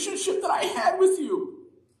relationship that I had with you.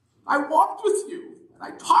 I walked with you, and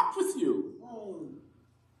I talked with you.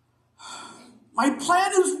 My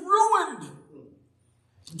plan is ruined.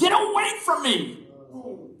 Get away from me.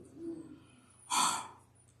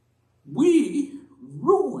 We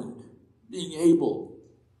ruined being able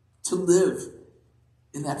to live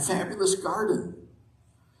in that fabulous garden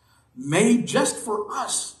made just for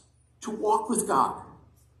us to walk with God.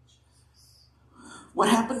 What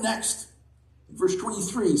happened next? In verse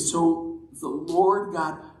 23, so the Lord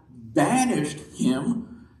God banished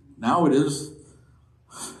him. Now it is,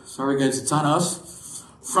 sorry guys, it's on us,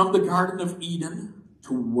 from the Garden of Eden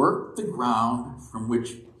to work the ground from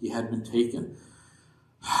which he had been taken.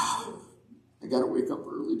 I got to wake up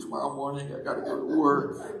early tomorrow morning. I got to go to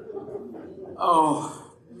work.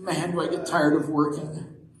 Oh, man, do I get tired of working.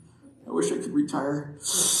 I wish I could retire.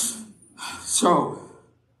 So,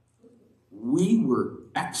 we were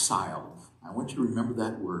exiled. I want you to remember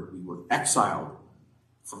that word. We were exiled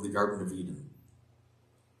from the Garden of Eden.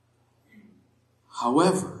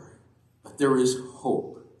 However, but there is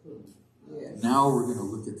hope. Now we're going to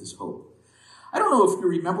look at this hope. I don't know if you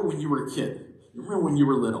remember when you were a kid. You remember when you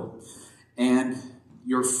were little. And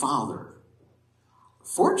your father.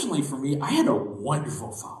 Fortunately for me, I had a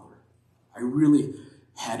wonderful father. I really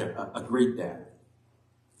had a great dad.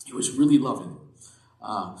 He was really loving.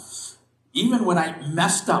 Even when I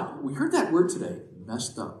messed up. We heard that word today.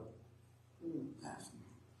 Messed up.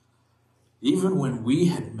 Even when we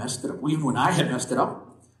had messed it up. Even when I had messed it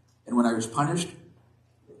up. And when I was punished.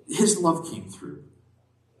 His love came through.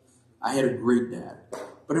 I had a great dad.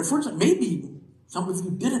 But unfortunately, maybe some of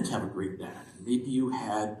you didn't have a great dad. Maybe you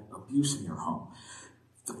had abuse in your home.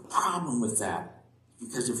 The problem with that,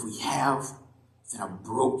 because if we have a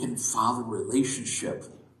broken father relationship,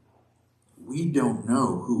 we don't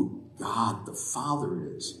know who God the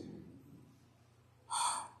Father is.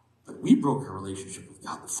 But we broke our relationship with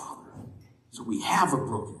God the Father. So we have a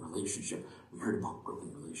broken relationship. We heard about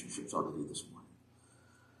broken relationships already this morning.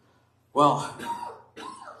 Well,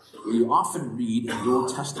 we often read in the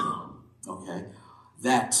Old Testament, okay,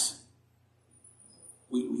 that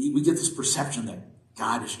we get this perception that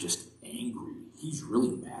God is just angry. He's really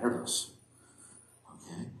mad at us.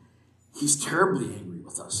 Okay? He's terribly angry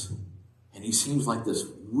with us. And he seems like this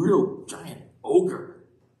real giant ogre.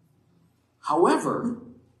 However,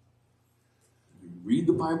 if you read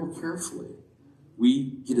the Bible carefully, we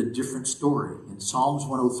get a different story. In Psalms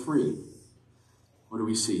 103, what do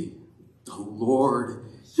we see? The Lord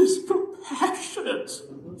is compassionate.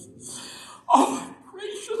 Oh,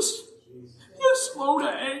 gracious. He is slow to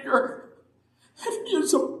anger. And he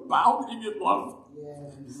is abounding in love.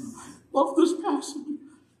 Yes. I love this passage.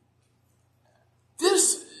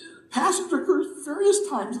 This passage occurs various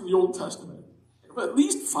times in the Old Testament. At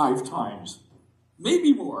least 5 times.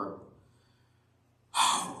 Maybe more.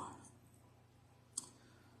 Oh.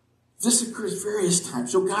 This occurs various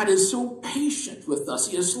times. So God is so patient with us.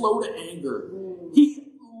 He is slow to anger. He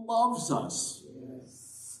loves us.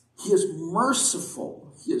 He is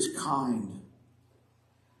merciful. He is kind.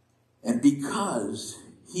 And because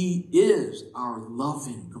he is our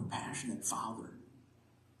loving, compassionate Father,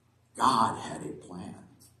 God had a plan.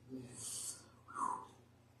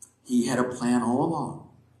 He had a plan all along.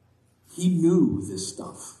 He knew this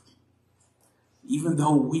stuff. even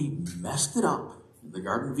though we messed it up in the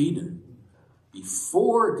Garden of Eden,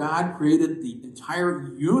 before God created the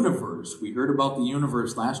entire universe, we heard about the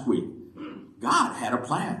universe last week, God had a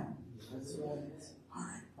plan. All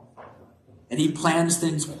right. And he plans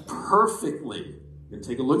things perfectly. You can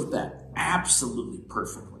take a look at that. Absolutely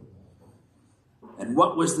perfectly. And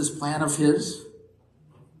what was this plan of his?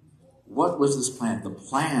 What was this plan? The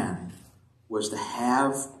plan was to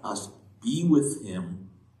have us be with him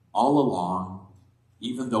all along,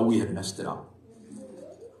 even though we had messed it up.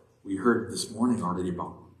 We heard this morning already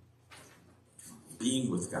about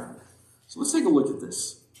being with God. So let's take a look at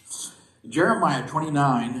this. In Jeremiah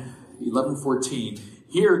 29, 11, 14,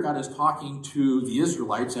 here God is talking to the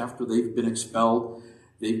Israelites after they've been expelled.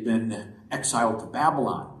 They've been exiled to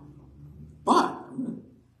Babylon. But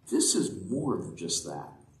this is more than just that.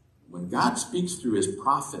 When God speaks through his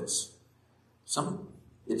prophets,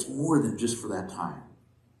 it's more than just for that time.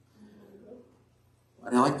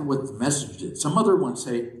 And I like what the Message did. Some other ones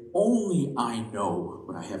say, only I know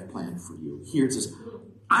what I have planned for you. Here it says,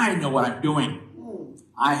 I know what I'm doing.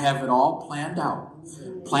 I have it all planned out.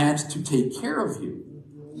 Plans to take care of you,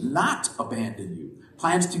 not abandon you.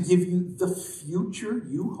 Plans to give you the future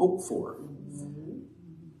you hope for.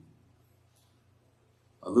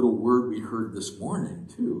 A little word we heard this morning,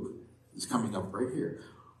 too, is coming up right here.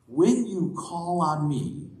 When you call on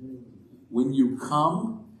me, when you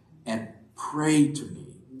come and pray to me,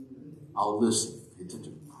 I'll listen.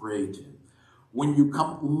 To pray to him. When you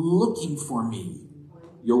come looking for me,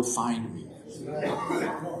 you'll find me.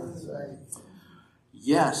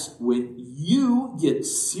 Yes, when you get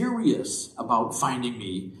serious about finding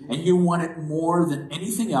me and you want it more than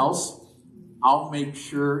anything else, I'll make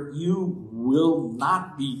sure you will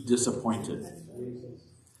not be disappointed.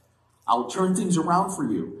 I'll turn things around for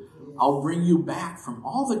you. I'll bring you back from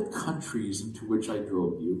all the countries into which I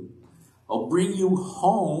drove you. I'll bring you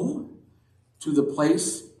home to the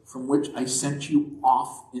place from which I sent you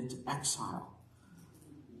off into exile.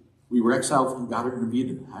 We were exiled from Garden of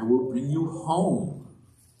Eden. I will bring you home.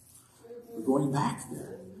 We're going back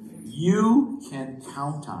there. You can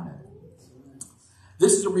count on it.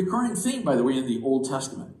 This is a recurring theme, by the way, in the Old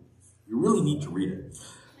Testament. You really need to read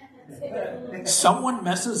it. Someone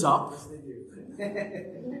messes up,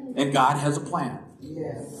 and God has a plan.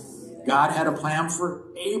 God had a plan for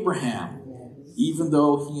Abraham, even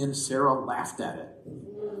though he and Sarah laughed at it.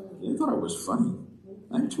 They thought it was funny.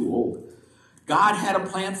 I'm too old. God had a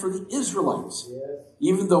plan for the Israelites,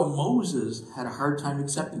 even though Moses had a hard time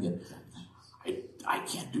accepting it. I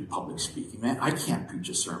can't do public speaking, man. I can't preach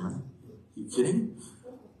a sermon. You kidding?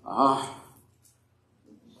 God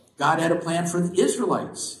had a plan for the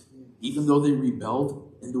Israelites, even though they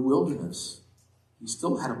rebelled in the wilderness. He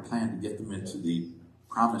still had a plan to get them into the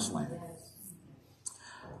promised land.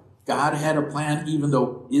 God had a plan even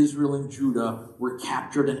though Israel and Judah were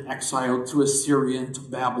captured and exiled to Assyria and to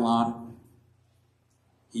Babylon.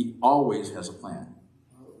 He always has a plan.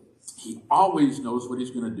 He always knows what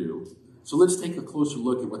he's going to do. So let's take a closer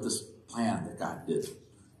look at what this plan that God did.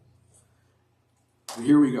 So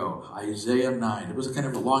here we go. Isaiah 9. It was a kind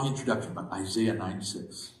of a long introduction, but Isaiah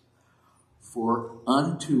 9:6. For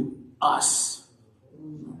unto us,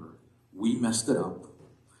 remember, we messed it up.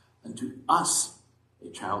 Unto us a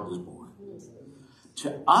child is born.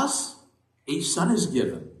 To us a son is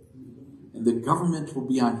given, and the government will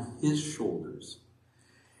be on his shoulders.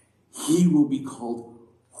 He will be called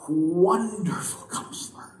Wonderful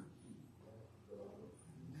Counselor,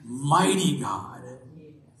 Mighty God,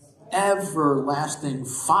 Everlasting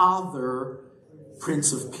Father,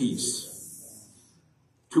 Prince of Peace.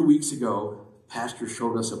 2 weeks ago, Pastor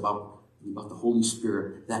showed us about the Holy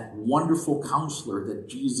Spirit, that wonderful counselor that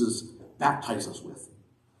Jesus baptized us with.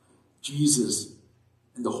 Jesus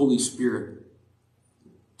and the Holy Spirit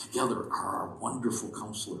together are our wonderful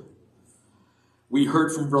counselor. We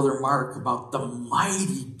heard from Brother Mark about the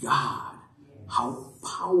mighty God. How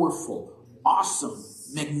powerful, awesome,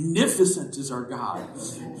 magnificent is our God.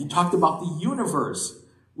 He talked about the universe,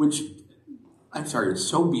 which, I'm sorry, it's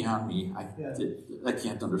so beyond me. I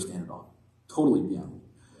can't understand it all. Totally beyond me.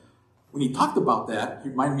 When he talked about that, he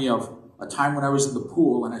reminded me of a time when I was in the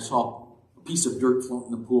pool and I saw a piece of dirt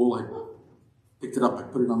floating in the pool. I picked it up, I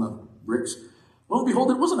put it on the bricks. Lo and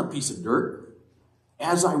behold, it wasn't a piece of dirt.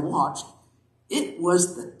 As I watched, it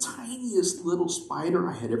was the tiniest little spider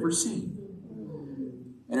I had ever seen.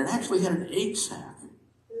 And it actually had an egg sac.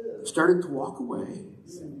 It started to walk away.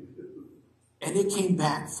 And it came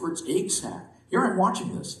back for its egg sac. Here I'm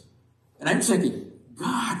watching this. And I'm thinking,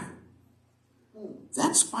 God,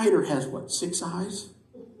 that spider has, 6 eyes?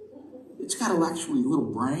 It's got actually a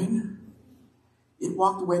little brain. It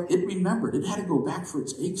walked away. It remembered. It had to go back for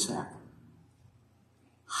its egg sac.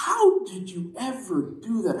 How did you ever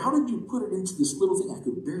do that? How did you put it into this little thing I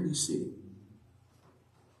could barely see?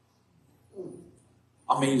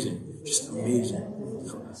 Amazing. Just amazing.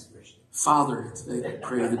 Father, today I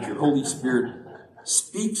pray that your Holy Spirit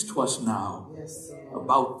speaks to us now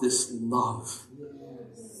about this love.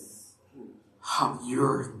 How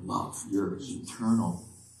your love, your eternal,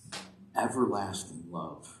 everlasting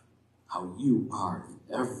love. How you are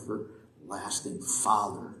the everlasting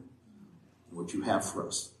Father. What you have for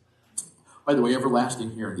us. By the way,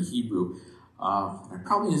 everlasting here in the Hebrew, I'm not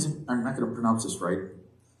going to pronounce this right.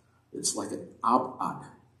 It's like an abad.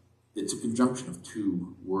 It's a conjunction of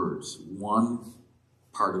two words. One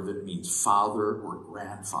part of it means father or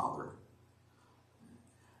grandfather.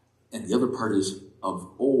 And the other part is of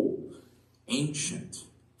old, ancient,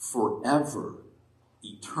 forever,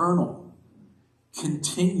 eternal,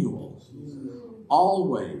 continual,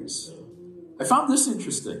 always. I found this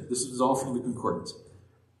interesting. This is all from the Concordance.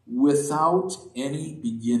 Without any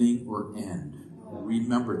beginning or end.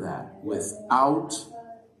 Remember that. Without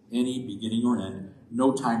any beginning or end.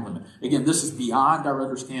 No time limit. Again, this is beyond our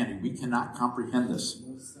understanding. We cannot comprehend this.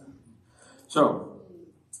 So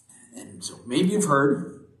maybe you've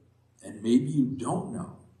heard, and maybe you don't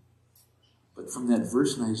know. But from that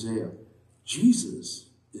verse in Isaiah,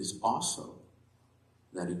 Jesus is also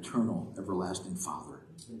that eternal, everlasting Father.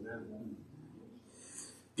 Amen.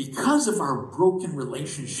 Because of our broken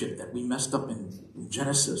relationship that we messed up in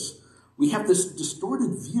Genesis, we have this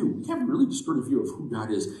distorted view. We have a really distorted view of who God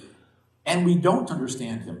is. And we don't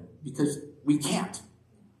understand him because we can't.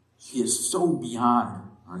 He is so beyond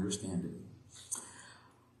our understanding.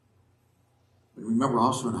 But remember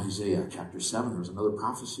also in Isaiah chapter 7, there's another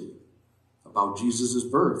prophecy about Jesus'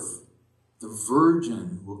 birth. The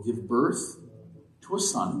virgin will give birth to a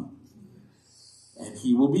son, and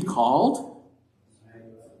he will be called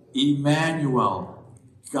Emmanuel,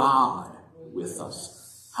 God with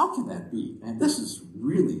us. How can that be? And this is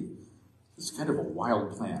kind of a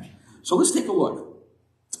wild plan. So let's take a look.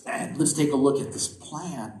 And let's take a look at this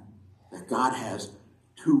plan that God has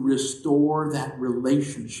to restore that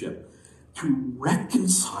relationship, to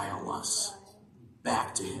reconcile us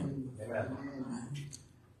back to him. Amen.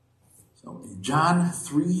 So in John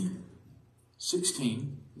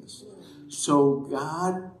 3:16, yes. So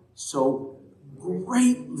God so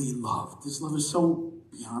greatly loved. This love is so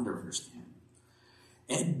beyond our understanding.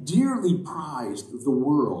 And dearly prized the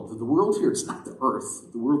world. The world here, it's not the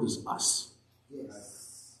earth. The world is us.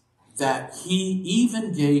 Yes. That he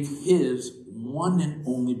even gave his one and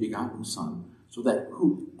only begotten Son, so that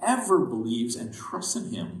whoever believes and trusts in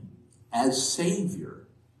him as Savior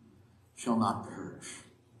shall not perish,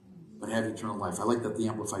 but have eternal life. I like that the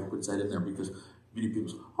Amplified puts that in there because many people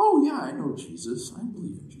say, oh yeah, I know Jesus. I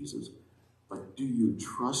believe in Jesus. But do you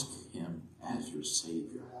trust him as your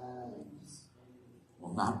Savior?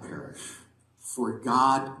 Will not perish. For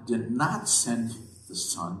God did not send the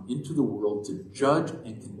Son into the world to judge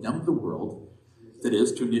and condemn the world, that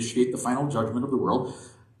is, to initiate the final judgment of the world.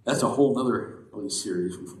 That's a whole other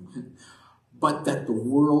series. But that the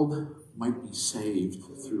world might be saved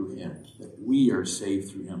through him, that we are saved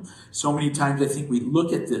through him. So many times I think we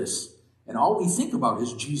look at this, and all we think about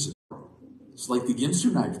is Jesus. It's like the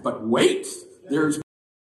Ginsu knife. But wait, there's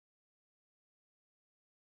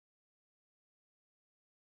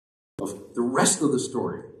the rest of the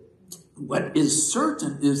story. What is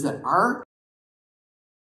certain is that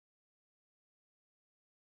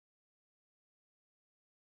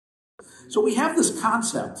So we have this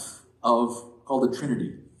concept called the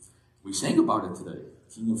Trinity. We sang about it today,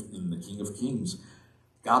 in the King of Kings.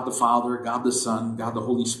 God the Father, God the Son, God the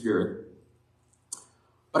Holy Spirit.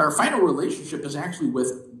 But our final relationship is actually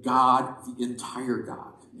with God, the entire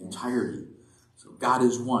God, the entirety. So God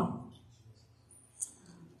is one.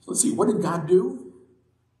 So let's see, what did God do?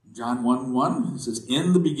 John 1:1, it says,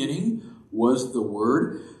 in the beginning was the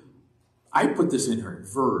Word. I put this in here,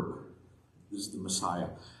 verb. This is the Messiah.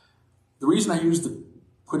 The reason I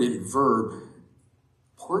put in verb,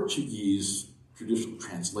 Portuguese traditional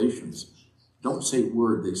translations don't say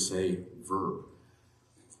word, they say verb.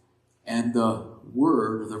 And the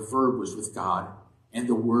word, the verb was with God, and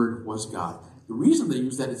the Word was God. The reason they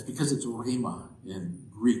use that is because it's rhema in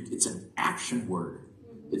Greek. It's an action word.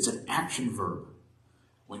 It's an action verb.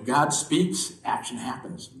 When God speaks, action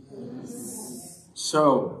happens.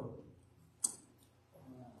 So,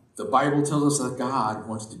 the Bible tells us that God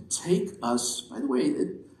wants to take us, by the way,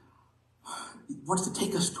 He wants to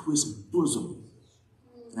take us to his bosom.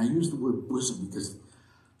 And I use the word bosom because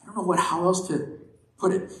I don't know how else to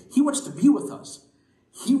put it. He wants to be with us.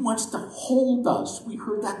 He wants to hold us. We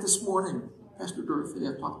heard that this morning. Pastor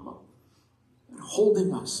Dorothea talked about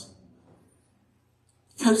holding us.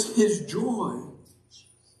 Because his joy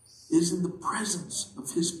is in the presence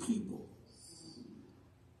of his people.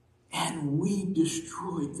 And we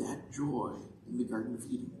destroyed that joy in the Garden of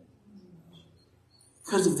Eden.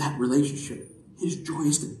 Because of that relationship, his joy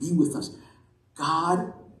is to be with us.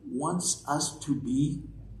 God wants us to be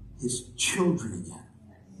his children again.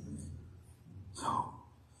 So,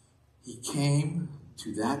 he came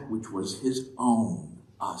to that which was his own,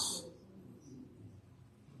 us.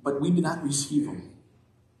 But we did not receive him.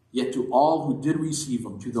 Yet to all who did receive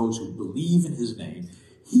him, to those who believe in his name,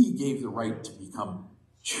 he gave the right to become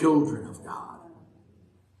children of God.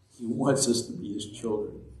 He wants us to be his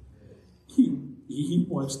children. He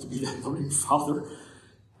wants to be that loving Father.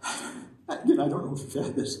 Again, I don't know if you've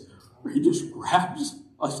had this, where he just grabs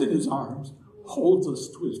us in his arms, holds us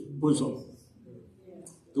to his bosom.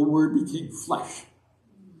 The Word became flesh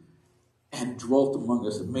and dwelt among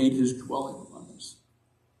us and made his dwelling among us.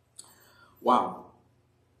 Wow.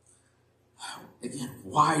 Again,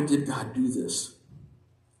 why did God do this?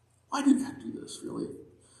 Why did God do this, really?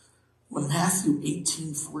 When Matthew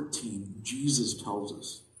 18:14, Jesus tells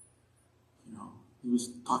us, he was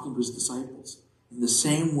talking to his disciples. In the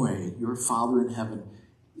same way, your Father in heaven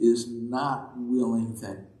is not willing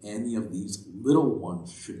that any of these little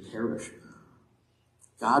ones should perish.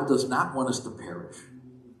 God does not want us to perish.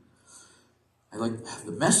 I like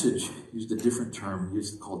the Message used a different term,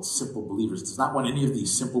 used called simple believers. It does not want any of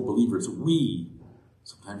these simple believers. We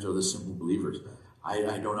sometimes are the simple believers.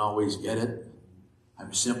 I don't always get it.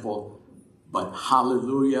 I'm simple. But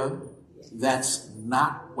hallelujah, that's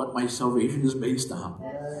not what my salvation is based on.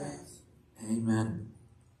 Amen.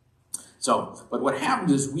 So, but what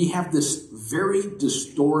happens is we have this very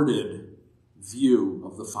distorted view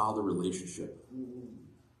of the Father relationship.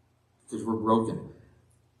 Because we're broken.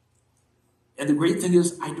 And the great thing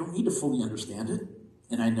is, I don't need to fully understand it,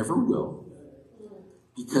 and I never will.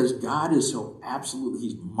 Because God is so absolutely,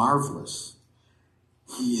 he's marvelous.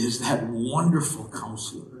 He is that wonderful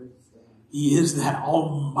counselor. He is that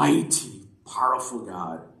almighty, powerful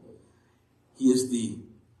God. He is the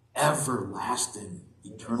everlasting,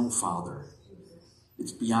 eternal Father.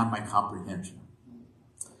 It's beyond my comprehension.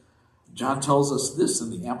 John tells us this in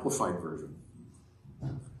the Amplified Version.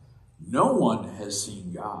 No one has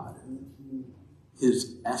seen God,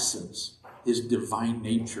 his essence, his divine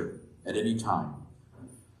nature at any time.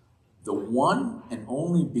 The one and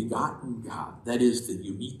only begotten God, that is the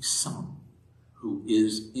unique Son, who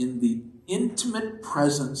is in the intimate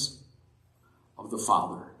presence of the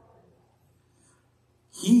Father.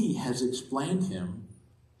 He has explained him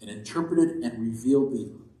and interpreted and revealed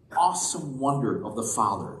the awesome wonder of the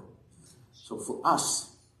Father. So for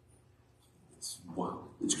us, it's wow.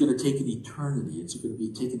 It's going to take an eternity. It's going to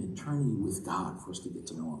be taking eternity with God for us to get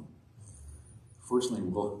to know him. Fortunately,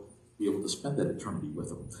 we'll be able to spend that eternity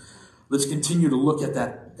with him. Let's continue to look at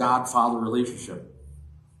that God-Father relationship.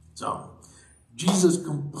 So, Jesus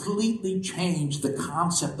completely changed the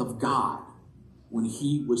concept of God when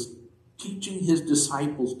he was teaching his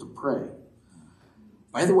disciples to pray.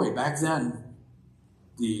 By the way, back then,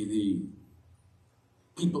 the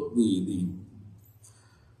people, the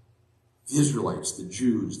Israelites, the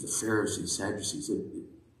Jews, the Pharisees, Sadducees,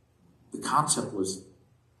 the concept was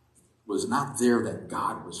not there that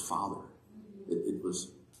God was Father. It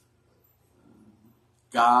was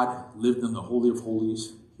God lived in the Holy of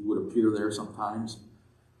Holies. He would appear there sometimes.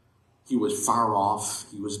 He was far off.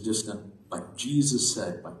 He was distant. But Jesus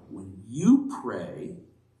said, but when you pray,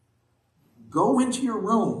 go into your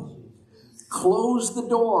room. Close the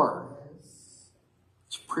door.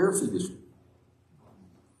 This prayer thing is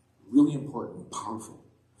really important, powerful.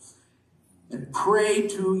 And pray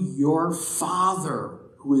to your Father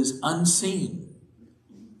who is unseen.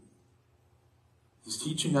 He's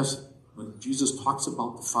teaching us, when Jesus talks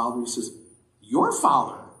about the Father, he says, your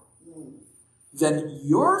Father. Then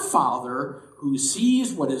your Father who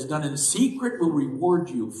sees what is done in secret will reward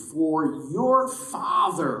you, for your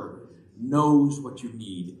Father knows what you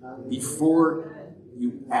need before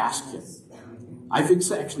you ask him. I've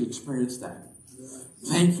actually experienced that.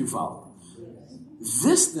 Thank you, Father.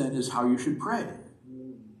 This then is how you should pray.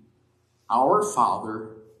 Our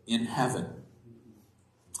Father in heaven.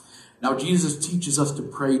 Now Jesus teaches us to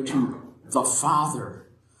pray to the Father.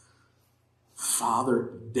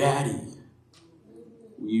 Father, Daddy.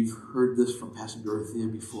 We've heard this from Pastor Dorothea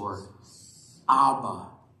before. Abba,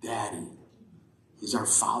 Daddy. He's our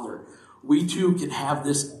Father. We too can have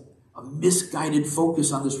a misguided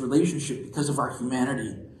focus on this relationship because of our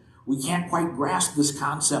humanity. We can't quite grasp this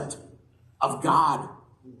concept of God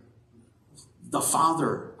the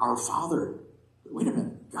Father, our Father. Wait a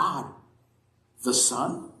minute, God, the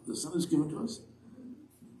Son is given to us,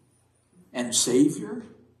 and Savior,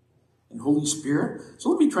 and Holy Spirit. So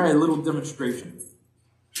let me try a little demonstration.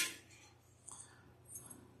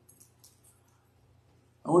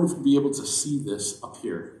 I wonder if you'll be able to see this up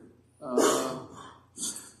here.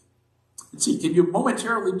 Let's see, can you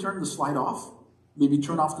momentarily turn the slide off? Maybe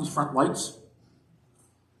turn off these front lights?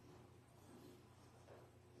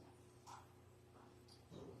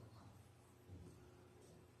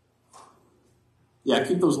 Yeah,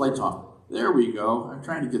 keep those lights on. There we go. I'm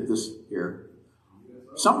trying to get this here.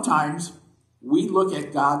 Sometimes we look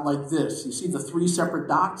at God like this. You see the three separate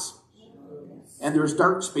dots? And there's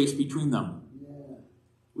dark space between them.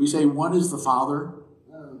 We say one is the Father,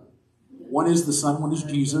 one is the Son, one is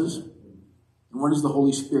Jesus, and one is the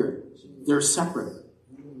Holy Spirit. They're separate.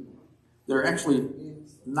 They're actually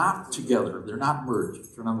not together. They're not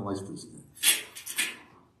merged. Turn on the lights, please.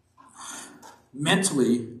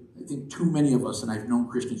 Mentally, I think too many of us, and I've known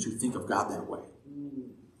Christians who think of God that way.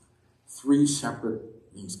 Three separate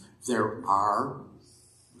things. There are,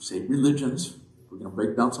 say, religions. We're going to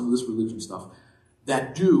break down some of this religion stuff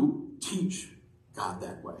that do teach God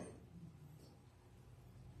that way.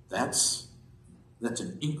 That's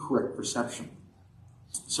an incorrect perception.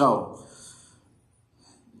 So,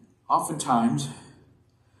 oftentimes,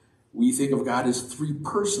 we think of God as three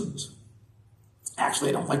persons. Actually,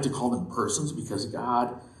 I don't like to call them persons because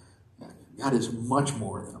God is much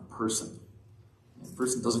more than a person. A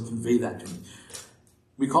person doesn't convey that to me.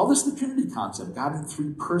 We call this the Trinity concept, God in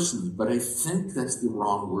three persons, but I think that's the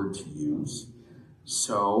wrong word to use.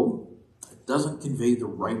 So, it doesn't convey the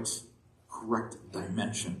right, correct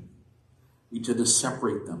dimension. We tend to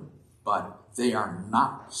separate them, but they are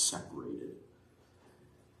not separated.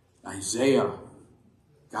 Isaiah,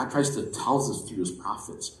 God tries to tell us through his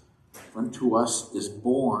prophets, for unto us is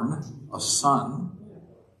born a son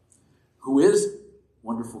who is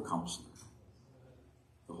Wonderful Counselor,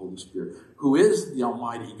 the Holy Spirit, who is the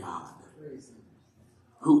Almighty God,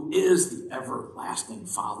 who is the everlasting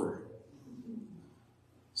Father.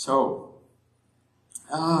 So,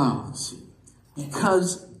 let's see.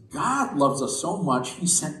 Because God loves us so much, he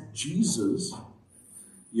sent Jesus,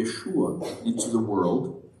 Yeshua, into the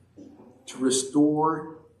world to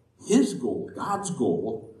restore his goal, God's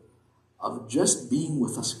goal, of just being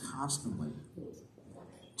with us constantly,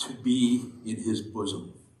 to be in his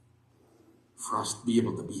bosom, for us to be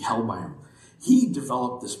able to be held by him. He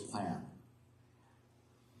developed this plan.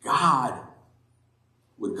 God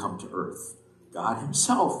would come to earth. God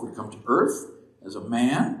himself would come to earth as a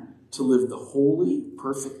man to live the holy,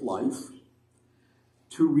 perfect life,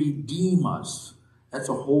 to redeem us. That's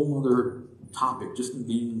a whole other topic, just in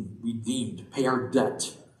being redeemed, to pay our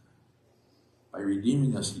debt. By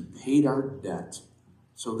redeeming us, he paid our debt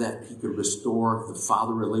so that he could restore the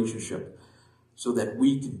Father relationship, so that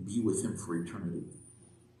we can be with him for eternity.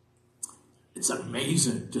 It's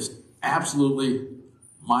amazing, just absolutely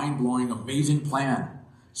mind-blowing, amazing plan.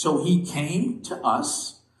 So he came to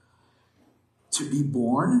us to be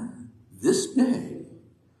born this day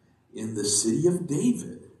in the city of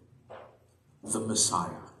David, the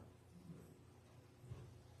Messiah.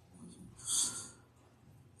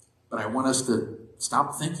 But I want us to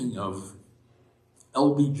stop thinking of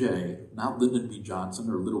LBJ, not Lyndon B. Johnson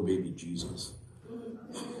or little baby Jesus.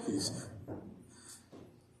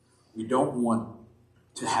 We don't want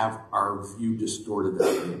to have our view distorted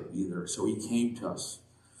that way either. So he came to us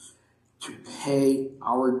to pay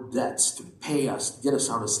our debts, to pay us, to get us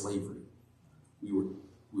out of slavery. We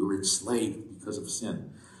were enslaved because of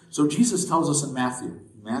sin. So Jesus tells us in Matthew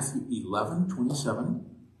 11:27.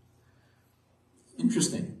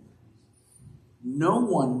 Interesting. No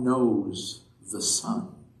one knows the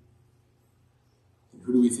Son. And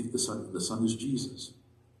who do we think the Son? The Son is Jesus.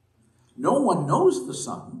 No one knows the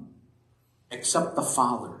Son except the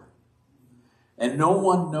Father. And no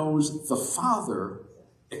one knows the Father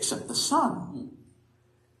except the Son.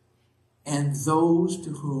 And those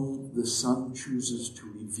to whom the Son chooses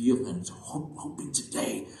to reveal him. So hoping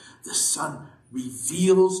today the Son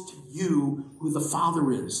reveals to you who the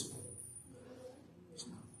Father is.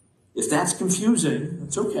 If that's confusing,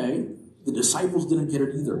 it's okay. The disciples didn't get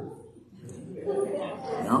it either.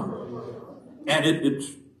 You know? And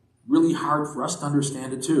it's really hard for us to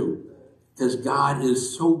understand it too, because God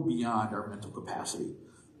is so beyond our mental capacity.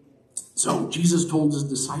 So Jesus told his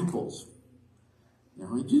disciples,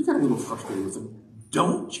 he got a little frustrated with them.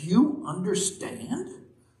 Don't you understand?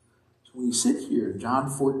 So when you sit here, John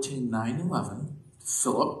 14:9-11,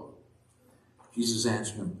 Philip, Jesus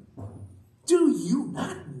answered him, do you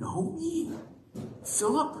not know me,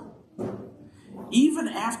 Philip? even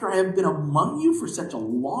after I have been among you for such a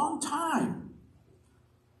long time,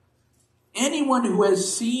 anyone who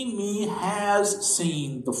has seen me has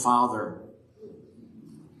seen the Father.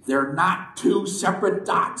 They're not two separate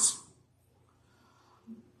dots.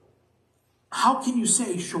 How can you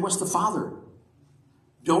say, show us the Father?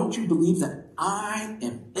 Don't you believe that I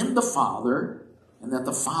am in the Father and that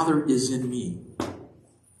the Father is in me?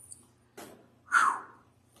 Whew.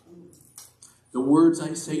 The words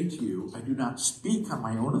I say to you, I do not speak on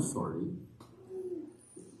my own authority.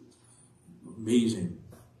 Amazing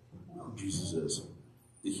who Jesus is,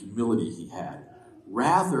 the humility he had.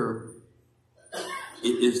 Rather,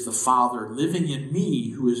 it is the Father living in me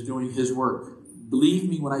who is doing his work. Believe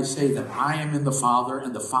me when I say that I am in the Father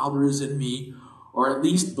and the Father is in me, or at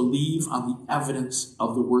least believe on the evidence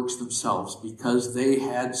of the works themselves, because they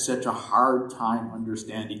had such a hard time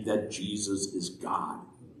understanding that Jesus is God.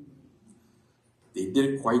 They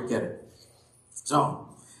didn't quite get it. So,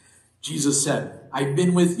 Jesus said, I've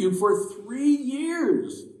been with you for 3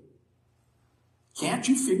 years. Can't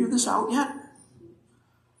you figure this out yet?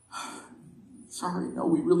 Sorry, no,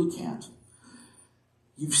 we really can't.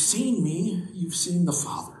 You've seen me, you've seen the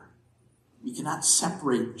Father. We cannot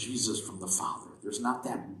separate Jesus from the Father. There's not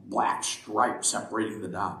that black stripe separating the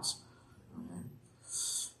dots. Okay?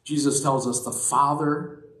 Jesus tells us the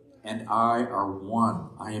Father and I are one.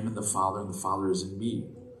 I am in the Father and the Father is in me.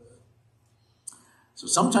 So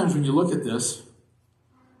sometimes when you look at this,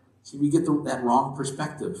 see, we get that wrong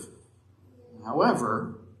perspective.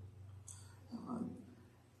 However,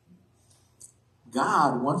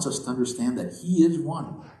 God wants us to understand that he is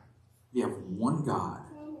one. We have one God.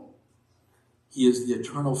 He is the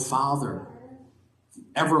eternal Father, the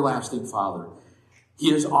everlasting Father.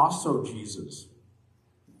 He is also Jesus,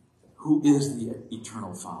 who is the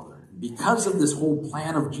eternal Father. Because of this whole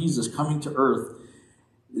plan of Jesus coming to earth,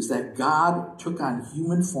 is that God took on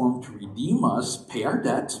human form to redeem us, pay our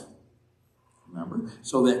debt, remember,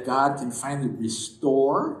 so that God can finally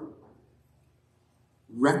restore,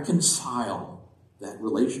 reconcile that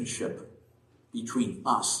relationship between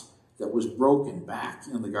us that was broken back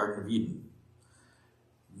in the Garden of Eden.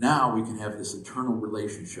 Now we can have this eternal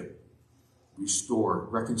relationship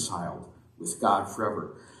restored, reconciled with God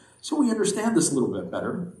forever. So we understand this a little bit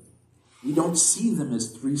better. We don't see them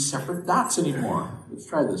as 3 separate dots anymore. Let's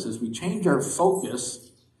try this. As we change our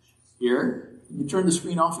focus here, can you turn the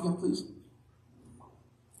screen off again, please?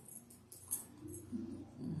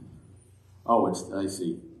 Oh, I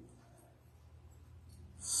see.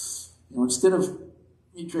 You know, instead of,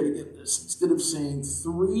 let me try to get this, instead of saying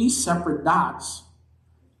 3 separate dots,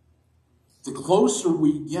 the closer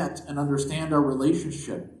we get and understand our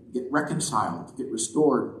relationship, get reconciled, get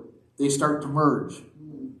restored, they start to merge.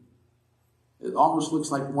 It almost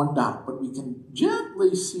looks like one dot, but we can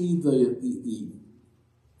gently see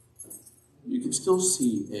you can still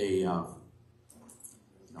see a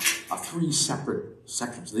 3 separate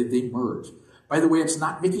sections. They merge. By the way, it's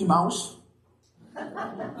not Mickey Mouse.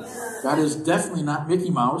 That is definitely not Mickey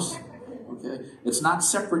Mouse. Okay, it's not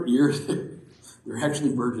separate ears. They're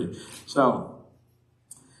actually merging. So,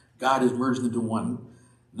 God is merged into one.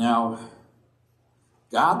 Now,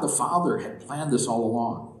 God the Father had planned this all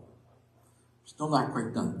along. Still not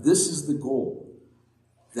quite done. This is the goal,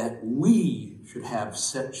 that we should have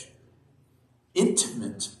such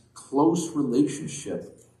intimate, close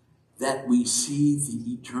relationship that we see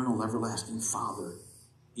the eternal, everlasting Father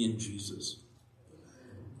in Jesus.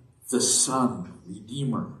 The Son,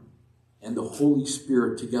 Redeemer, and the Holy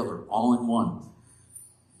Spirit together, all in one.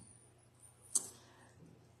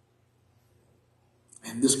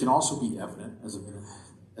 And this can also be evident as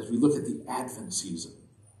we look at the Advent season.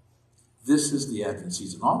 This is the Advent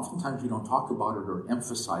season. Oftentimes we don't talk about it or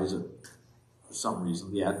emphasize it for some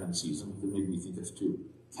reason, the Advent season, because maybe we think it's too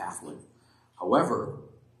Catholic. However,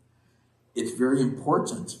 it's very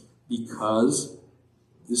important because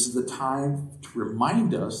this is the time to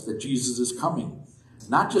remind us that Jesus is coming.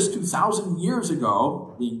 Not just 2,000 years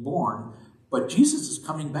ago being born, but Jesus is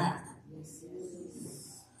coming back.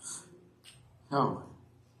 Oh.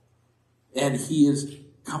 And he is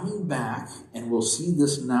coming back, and we'll see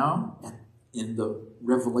this now in the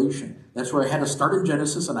Revelation. That's where I had to start in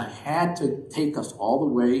Genesis, and I had to take us all the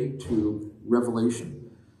way to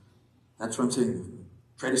Revelation. That's what I'm saying.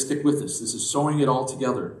 Try to stick with this. This is sewing it all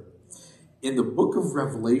together. In the book of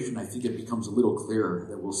Revelation, I think it becomes a little clearer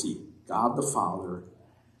that we'll see God the Father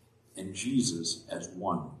and Jesus as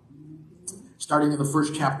one. Starting in the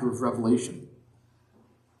first chapter of Revelation.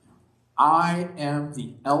 I am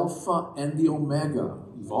the Alpha and the Omega.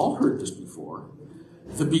 You've all heard this before.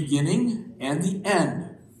 The beginning and the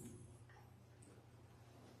end.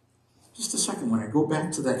 Just a second, when I go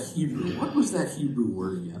back to that Hebrew, what was that Hebrew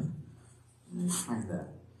word again? Let me find that.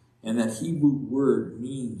 And that Hebrew word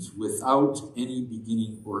means without any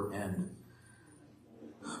beginning or end.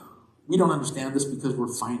 We don't understand this because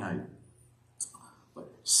we're finite.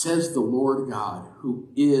 But says the Lord God, who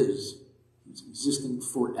is existing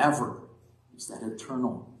forever, is that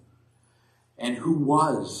eternal, and who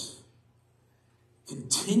was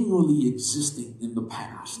continually existing in the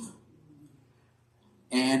past,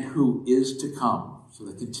 and who is to come. So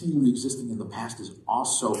the continually existing in the past is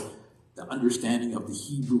also the understanding of the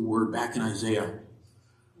Hebrew word back in Isaiah.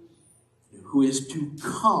 Who is to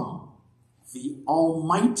come, the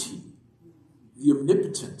Almighty, the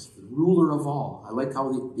Omnipotent, the ruler of all. I like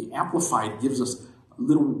how the Amplified gives us a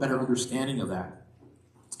little bit better understanding of that.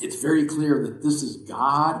 It's very clear that this is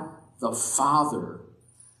God the Father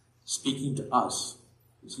speaking to us.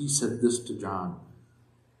 He said this to John.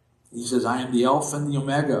 He says, I am the Alpha and the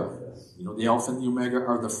Omega. You know, the Alpha and the Omega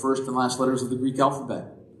are the first and last letters of the Greek alphabet.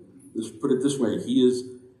 Let's put it this way. He is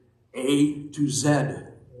A to Z.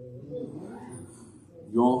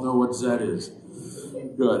 You all know what Z is.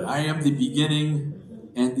 Good. I am the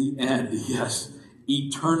beginning and the end. Yes.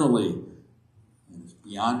 Eternally. And it's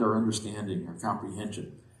beyond our understanding, our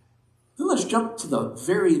comprehension. Then let's jump to the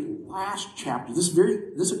very last chapter. This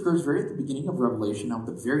occurs very at the beginning of Revelation. Now,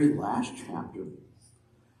 the very last chapter.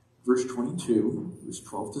 Verse 22, verse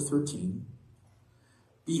 12 to 13.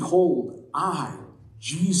 Behold, I,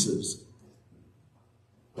 Jesus.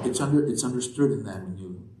 It's understood in that when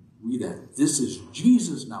you read that. This is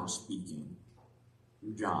Jesus now speaking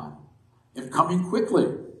through John. And coming quickly.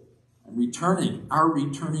 And returning, our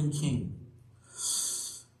returning King.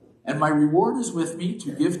 And my reward is with me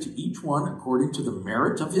to give to each one according to the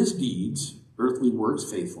merit of his deeds, earthly works,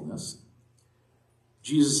 faithfulness.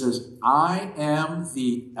 Jesus says, I am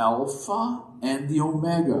the Alpha and the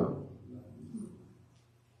Omega.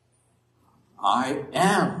 I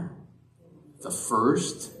am the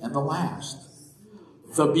first and the last,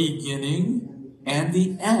 the beginning and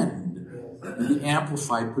the end. And the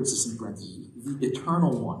Amplified puts this in parentheses, the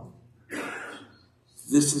eternal one.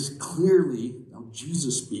 This is clearly, now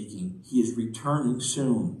Jesus speaking, he is returning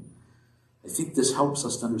soon. I think this helps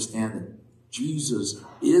us to understand that Jesus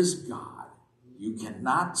is God. You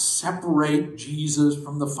cannot separate Jesus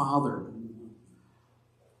from the Father.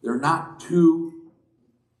 They're not two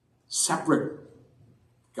separate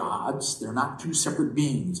gods. They're not two separate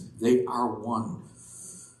beings. They are one.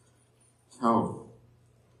 So,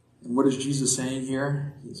 and what is Jesus saying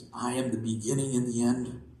here? He says, I am the beginning and the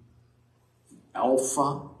end, the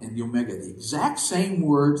Alpha and the Omega. The exact same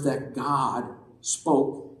words that God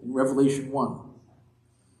spoke in Revelation 1.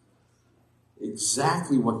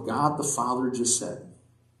 Exactly what God the Father just said.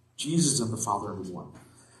 Jesus and the Father are one.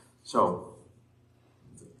 So,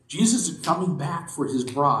 Jesus is coming back for his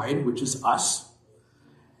bride, which is us.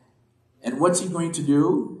 And what's he going to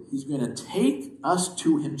do? He's going to take us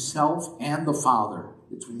to himself and the Father.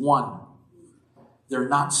 It's one. They're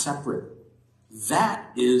not separate.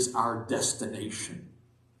 That is our destination.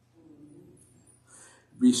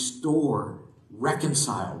 Restored,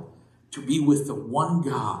 reconciled, to be with the one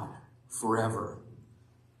God forever.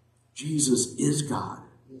 Jesus is God.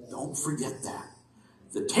 Don't forget that.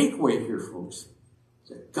 The takeaway here, folks, is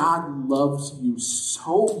that God loves you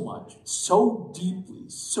so much, so deeply,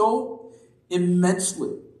 so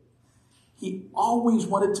immensely. He always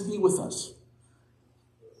wanted to be with us.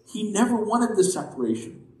 He never wanted this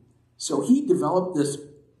separation. So he developed this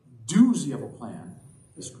doozy of a plan,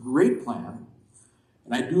 this great plan.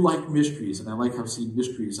 And I do like mysteries, and I like how seeing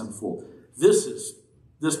mysteries unfold.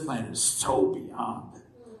 This plan is so beyond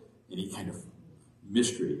any kind of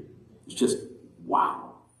mystery. It's just,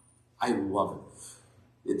 wow. I love it.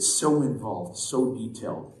 It's so involved, so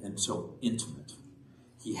detailed, and so intimate.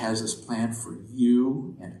 He has this plan for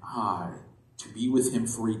you and I to be with him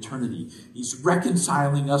for eternity. He's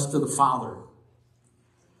reconciling us to the Father.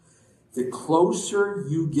 The closer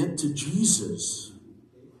you get to Jesus,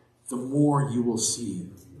 the more you will see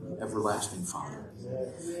the everlasting Father.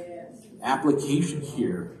 Application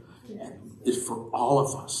here is for all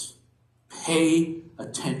of us. Pay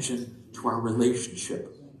attention to our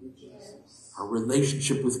relationship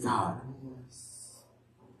with God.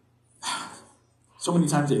 So many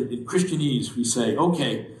times in Christianese we say,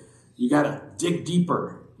 okay, you got to dig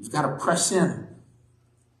deeper. You've got to press in.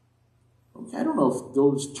 Okay, I don't know if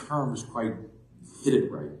those terms quite hit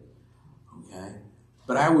it right. Okay,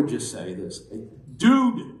 but I would just say this.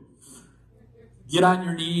 Dude, get on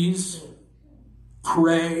your knees,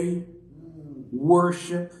 pray,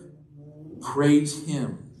 worship, praise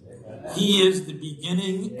him. He is the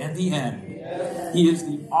beginning and the end. He is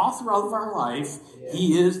the author of our life.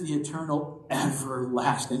 He is the eternal,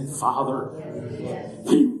 everlasting Father.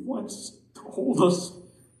 He wants to hold us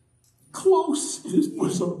close in his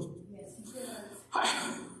bosom.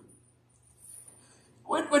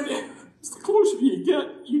 When the closer you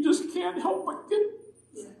get, you just can't help but get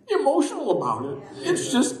emotional about it.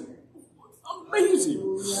 It's just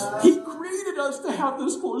amazing. He created us to have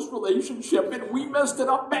this close relationship, and we messed it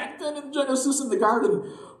up back then in Genesis in the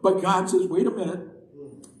garden. But God says, wait a minute.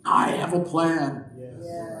 I have a plan.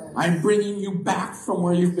 I'm bringing you back from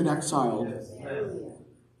where you've been exiled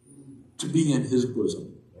to be in his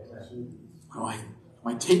bosom.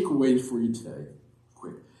 My takeaways for you today,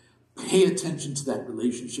 quick. Pay attention to that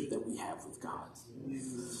relationship that we have with God.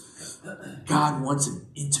 God wants an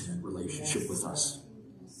intimate relationship with us.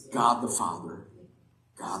 God the Father,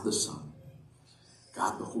 God the Son,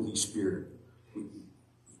 God the Holy Spirit. We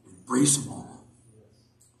embrace them all.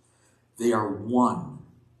 They are one.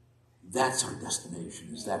 That's our destination,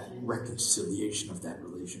 is that reconciliation of that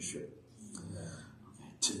relationship.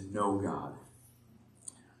 Okay, to know God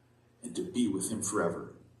and to be with him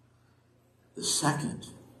forever. The second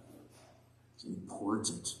is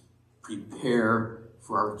important. Prepare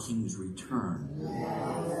for our King's return.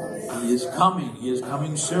 He is coming. He is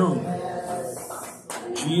coming soon.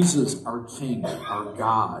 Jesus, our King, our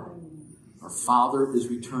God, our Father is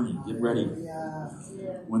returning. Get ready.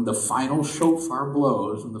 When the final shofar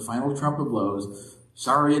blows, when the final trumpet blows,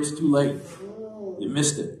 sorry it's too late. You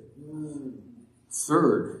missed it.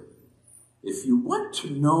 Third, if you want to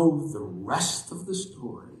know the rest of the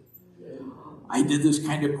story, I did this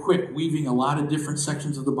kind of quick, weaving a lot of different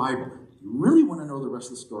sections of the Bible. You really want to know the rest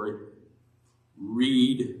of the story?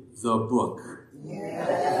 Read the book.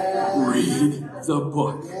 Read the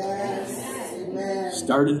book.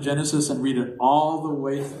 Start in Genesis and read it all the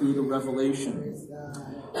way through to Revelation.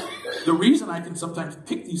 The reason I can sometimes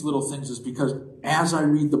pick these little things is because as I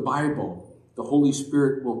read the Bible, the Holy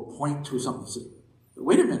Spirit will point to something and say,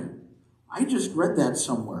 wait a minute, I just read that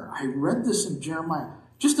somewhere. I read this in Jeremiah.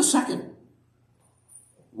 Just a second.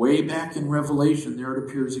 Way back in Revelation, there it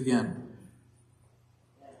appears again.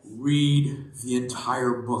 Read the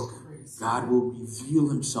entire book. God will reveal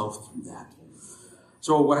himself through that.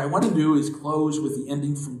 So what I want to do is close with the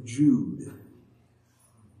ending from Jude.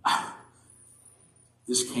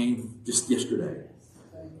 This came just yesterday.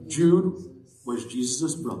 Jude was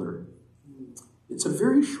Jesus' brother. It's a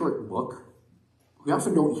very short book. We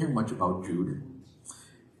often don't hear much about Jude.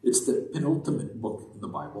 It's the penultimate book in the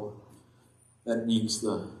Bible. That means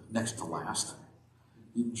the next to last.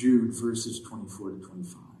 In Jude, verses 24 to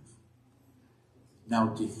 25. Now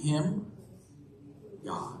to him,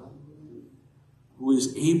 God, who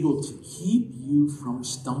is able to keep you from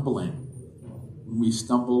stumbling. When we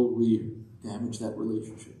stumble, we damage that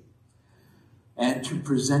relationship. And to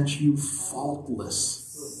present you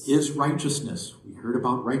faultless. His righteousness. We heard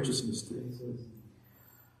about righteousness today.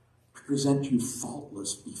 To present you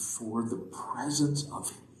faultless before the presence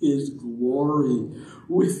of his glory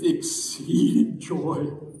with exceeding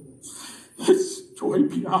joy. His joy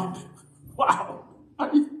beyond. Wow.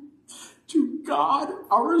 To God,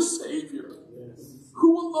 our Savior,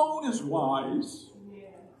 who alone is wise,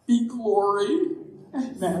 be glory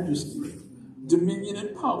and majesty, dominion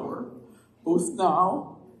and power, both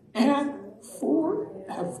now and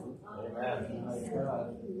forever.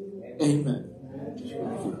 Amen.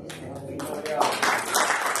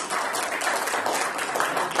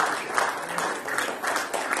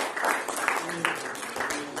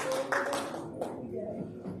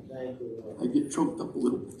 I get choked up a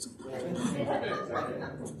little bit sometimes.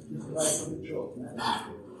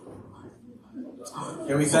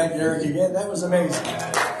 Can we thank Eric again? That was amazing.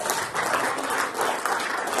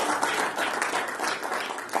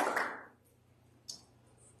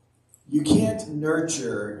 You can't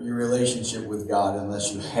nurture your relationship with God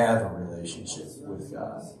unless you have a relationship with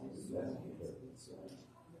God.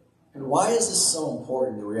 And why is this so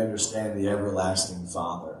important that we understand the everlasting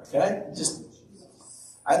Father? Okay?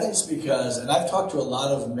 I think it's because, and I've talked to a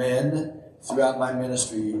lot of men throughout my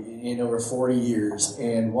ministry in over 40 years,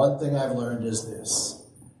 and one thing I've learned is this.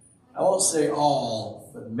 I won't say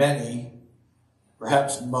all, but many,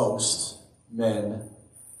 perhaps most men,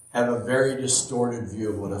 have a very distorted view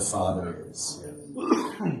of what a father is.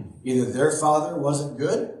 Either their father wasn't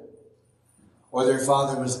good, or their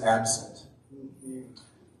father was absent.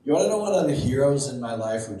 You want to know one of the heroes in my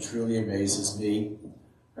life who truly amazes me?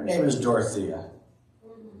 Her name is Dorothea.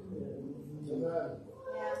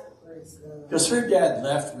 Because her dad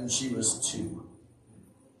left when she was 2.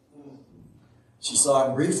 She saw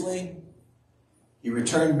him briefly. He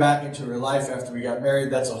returned back into her life after we got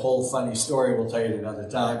married. That's a whole funny story. We'll tell you another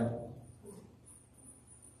time.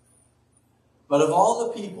 But of all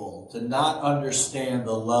the people to not understand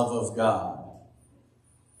the love of God,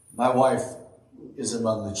 my wife is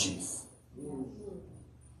among the chief.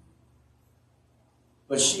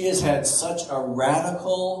 But she has had such a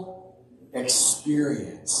radical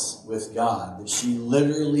experience with God that she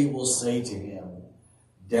literally will say to him,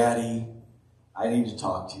 Daddy, I need to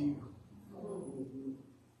talk to you.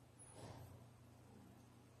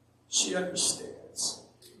 She understands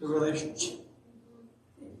the relationship.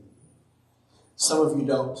 Some of you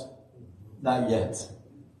don't. Not yet.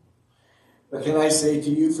 But can I say to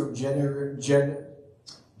you from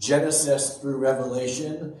Genesis through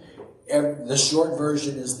Revelation, the short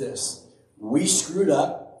version is this. We screwed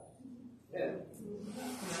up.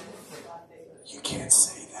 You can't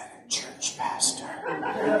say that in church, Pastor.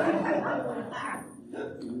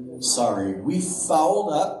 Sorry. We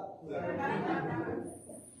fouled up.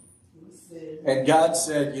 And God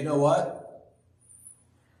said, you know what?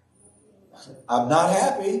 I'm not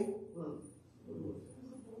happy.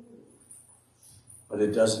 But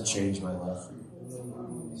it doesn't change my love for you.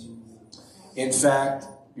 In fact,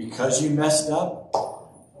 because you messed up,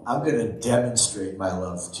 I'm going to demonstrate my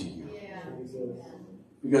love to you.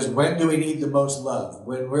 Because when do we need the most love?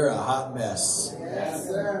 When we're a hot mess. Yes,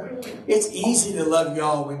 sir. It's easy to love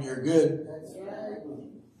y'all when you're good.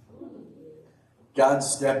 God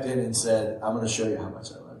stepped in and said, I'm going to show you how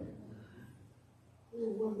much I love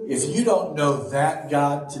you. If you don't know that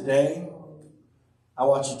God today, I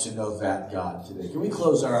want you to know that God today. Can we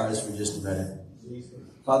close our eyes for just a minute?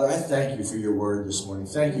 Father, I thank you for your word this morning.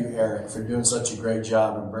 Thank you, Eric, for doing such a great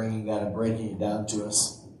job in bringing that and breaking it down to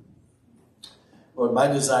us. Lord, my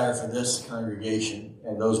desire for this congregation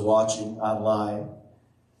and those watching online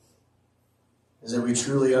is that we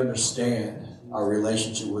truly understand our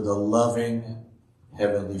relationship with a loving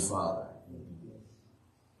Heavenly Father.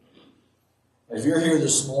 And if you're here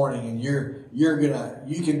this morning and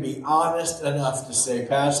you can be honest enough to say,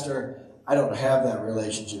 Pastor, I don't have that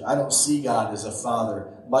relationship. I don't see God as a father,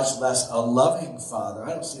 much less a loving father.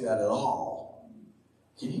 I don't see that at all.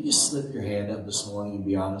 Can you just slip your hand up this morning and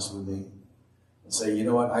be honest with me? And say, you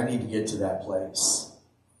know what? I need to get to that place.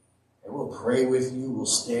 And we'll pray with you. We'll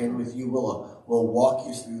stand with you. We'll walk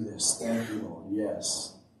you through this. Thank you, Lord.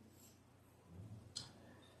 Yes.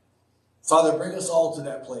 Father, bring us all to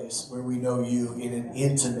that place where we know you in an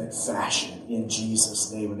intimate fashion in Jesus'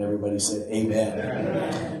 name. And everybody said, amen.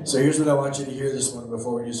 Amen. So here's what I want you to hear this morning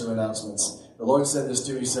before we do some announcements. The Lord said this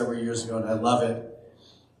to me several years ago, and I love it.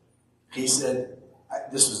 He said,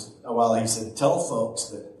 this was a while, he said, tell folks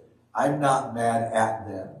that I'm not mad at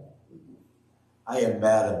them. I am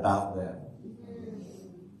mad about them.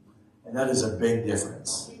 And that is a big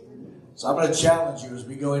difference. So I'm going to challenge you as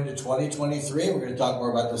we go into 2023. We're going to talk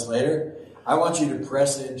more about this later. I want you to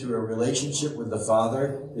press into a relationship with the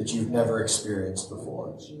Father that you've never experienced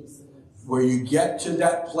before. Where you get to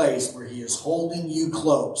that place where he is holding you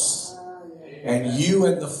close. And you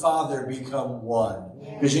and the Father become one.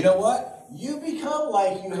 Because you know what? You become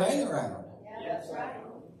like you hang around.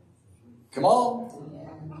 Come on.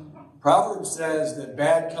 Proverbs says that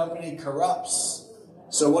bad company corrupts.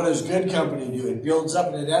 So what does good company do? It builds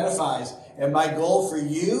up and it edifies. And my goal for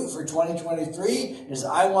you for 2023 is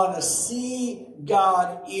I want to see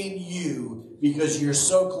God in you because you're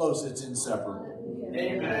so close it's inseparable.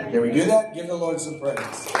 Amen. Can we do that? Give the Lord some praise.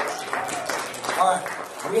 All right.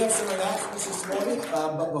 We have some announcements this morning.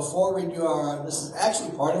 But before we do this is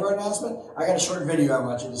actually part of our announcement. I got a short video I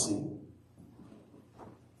want you to see.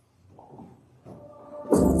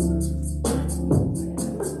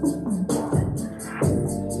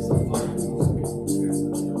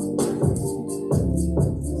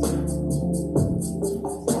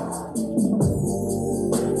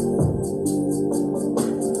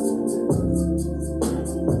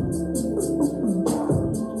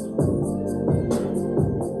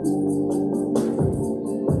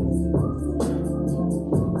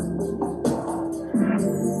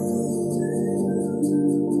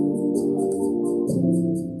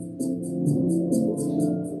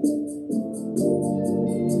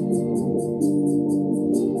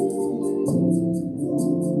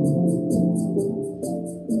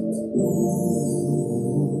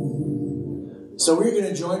 So we're going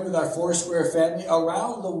to join with our Foursquare family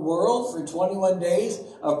around the world for 21 days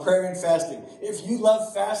of prayer and fasting. If you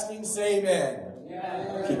love fasting, say amen.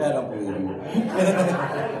 Yeah. Okay, I don't believe you.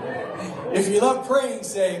 If you love praying,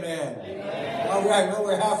 say amen. Amen. All right, well,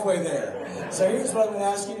 we're halfway there. So here's what I'm going to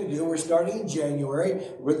ask you to do. We're starting in January.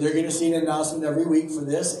 They're going to see an announcement every week for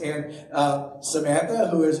this. And Samantha,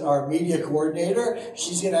 who is our media coordinator,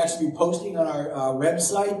 she's going to actually be posting on our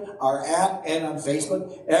website, our app, and on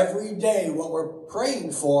Facebook every day what we're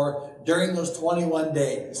praying for during those 21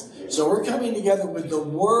 days. So we're coming together with the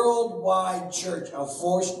worldwide church of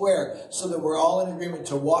Foursquare so that we're all in agreement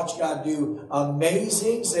to watch God do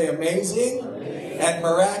amazing, say amazing, and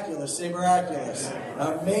miraculous, say miraculous.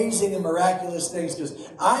 Amazing and miraculous things, because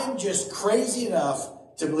I'm just crazy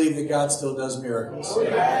enough to believe that God still does miracles.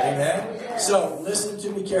 Amen? So listen to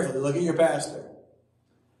me carefully. Look at your pastor.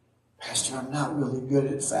 Pastor, I'm not really good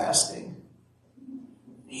at fasting.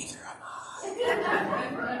 Neither am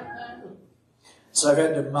I. So I've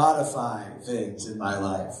had to modify things in my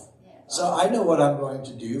life. So I know what I'm going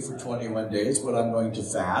to do for 21 days, what I'm going to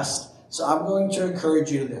fast. So I'm going to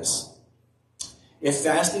encourage you to this. If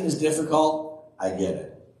fasting is difficult, I get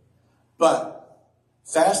it. But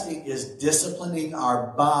fasting is disciplining our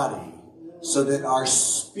body so that our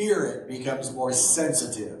spirit becomes more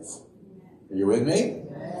sensitive. Are you with me?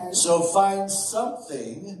 So find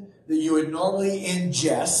something that you would normally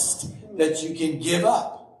ingest that you can give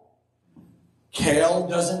up. Kale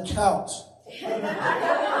doesn't count.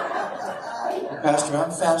 Pastor,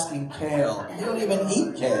 I'm fasting kale. You don't even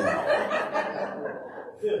eat kale.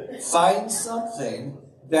 Find something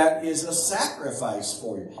that is a sacrifice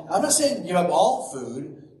for you. I'm not saying give up all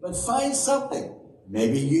food, but find something.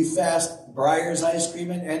 Maybe you fast Breyer's ice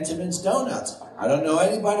cream and Entenmann's donuts. I don't know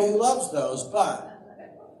anybody who loves those, but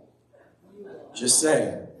just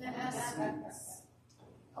saying.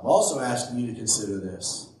 I'm also asking you to consider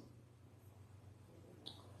this.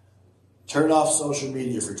 Turn off social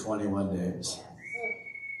media for 21 days.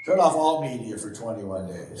 Turn off all media for 21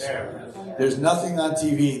 days. There's nothing on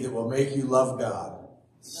TV that will make you love God.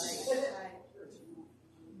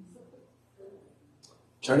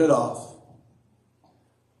 Turn it off.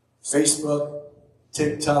 Facebook,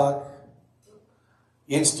 TikTok,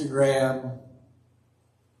 Instagram.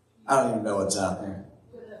 I don't even know what's out there.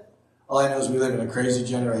 All I know is we live in a crazy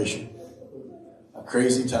generation. A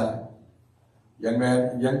crazy time.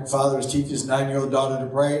 Young father was teaching his 9-year-old daughter to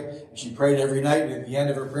pray. She prayed every night, and at the end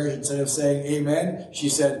of her prayer, instead of saying amen, she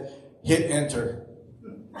said, hit enter.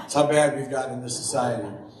 That's how bad we've gotten in this society.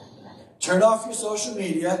 Turn off your social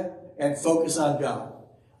media and focus on God.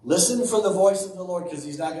 Listen for the voice of the Lord, because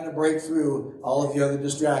he's not going to break through all of the other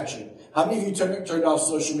distraction. How many of you turned off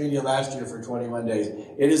social media last year for 21 days?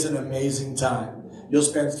 It is an amazing time. You'll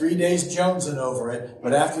spend 3 days jonesing over it,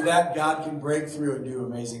 but after that, God can break through and do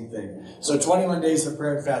amazing things. So 21 days of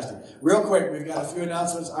prayer and fasting. Real quick, we've got a few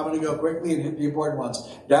announcements. I'm going to go quickly and hit the important ones.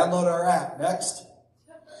 Download our app. Next.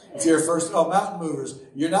 If you're Mountain Movers,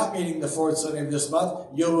 you're not meeting the fourth Sunday of this month.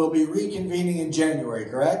 You will be reconvening in January,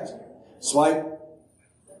 correct? Swipe.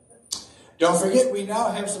 Don't forget, we now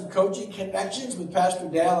have some coaching connections with Pastor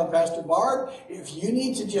Dale and Pastor Barb. If you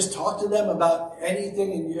need to just talk to them about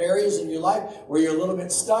anything in your areas in your life where you're a little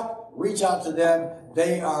bit stuck, reach out to them.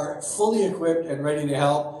 They are fully equipped and ready to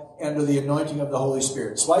help under the anointing of the Holy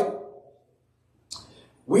Spirit. Swipe.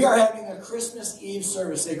 We are having a Christmas Eve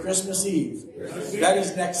service, a Christmas Eve. That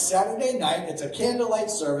is next Saturday night. It's a candlelight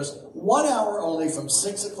service, 1 hour only from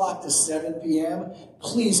 6 o'clock to 7 p.m.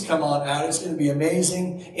 Please come on out. It's going to be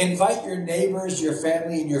amazing. Invite your neighbors, your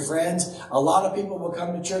family, and your friends. A lot of people will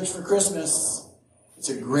come to church for Christmas. It's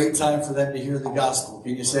a great time for them to hear the gospel.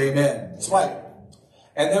 Can you say amen? Swipe.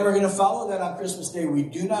 And then we're going to follow that on Christmas Day. We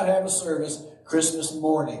do not have a service Christmas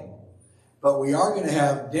morning. But we are going to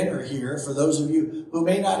have dinner here for those of you who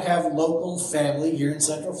may not have local family here in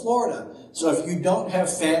Central Florida. So if you don't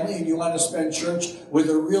have family and you want to spend church with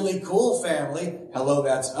a really cool family, hello,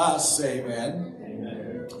 that's us, say amen.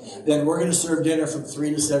 Amen. Then we're going to serve dinner from 3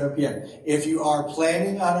 to 7 p.m. If you are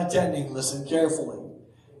planning on attending, listen carefully.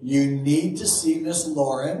 You need to see Miss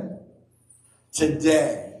Lauren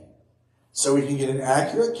today so we can get an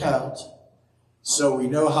accurate count so we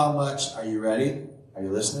know how much. Are you ready? Are you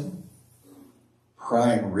listening?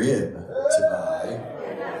 Prime rib to buy.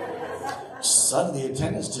 Suddenly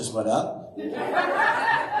attendance just went up.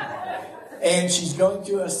 And she's going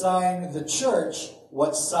to assign the church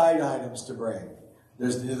what side items to bring.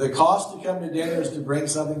 There's the cost to come to dinner is to bring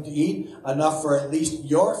something to eat, enough for at least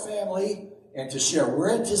your family and to share.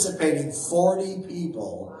 We're anticipating 40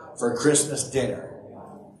 people for Christmas dinner.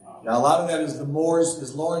 Now, a lot of that is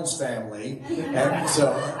Lauren's family. And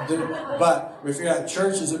so, but we figure out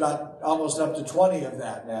church is about almost up to 20 of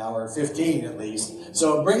that now, or 15 at least.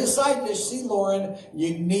 So bring a side dish. See Lauren.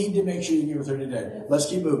 You need to make sure you get with her today. Let's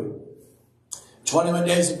keep moving. 21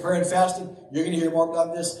 days of prayer and fasting. You're going to hear more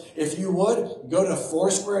about this. If you would, go to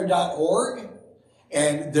foursquare.org,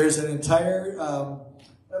 and there's an entire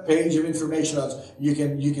page of information on it. You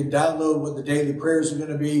can download what the daily prayers are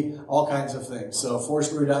going to be, all kinds of things. So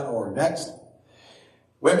foursquare.org. Next.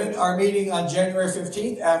 Women are meeting on January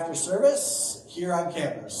 15th after service here on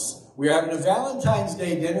campus. We're having a Valentine's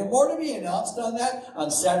Day dinner. More to be announced on that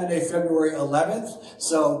on Saturday, February 11th.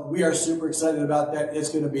 So we are super excited about that. It's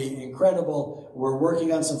going to be incredible. We're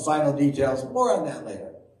working on some final details. More on that later.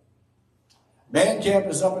 Man Camp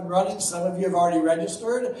is up and running. Some of you have already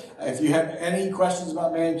registered. If you have any questions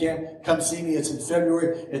about Man Camp, come see me. It's in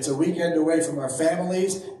February. It's a weekend away from our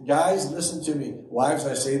families. Guys, listen to me. Wives,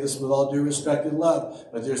 I say this with all due respect and love,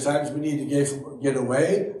 but there's times we need to get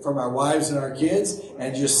away from our wives and our kids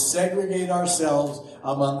and just segregate ourselves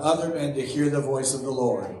among other men to hear the voice of the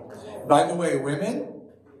Lord. By the way, women,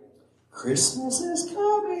 Christmas is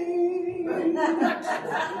coming.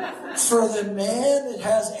 For the man that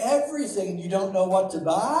has everything and you don't know what to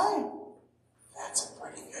buy, that's a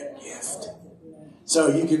pretty good gift. So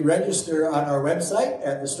you can register on our website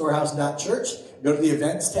at thestorehouse.church. Go to the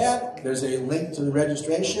events tab. There's a link to the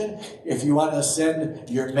registration. If you want to send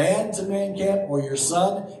your man to Man Camp, or your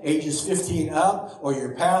son, ages 15 up, or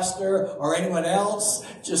your pastor, or anyone else,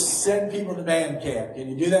 just send people to Man Camp. Can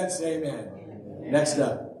you do that? Say amen. Next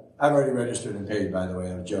up. I've already registered and paid, by the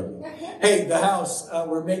way. I was joking. Hey, the house,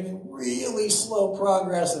 we're making really slow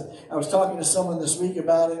progress. And I was talking to someone this week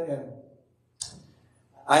about it, and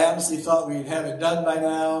I honestly thought we'd have it done by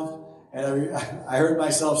now. And I heard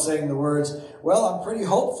myself saying the words, well, I'm pretty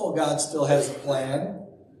hopeful God still has a plan.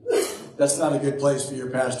 That's not a good place for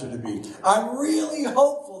your pastor to be. I'm really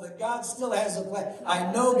hopeful that God still has a plan.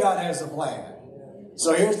 I know God has a plan.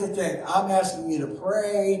 So here's the thing. I'm asking you to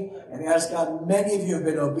pray and ask God. Many of you have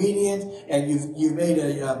been obedient, and you've made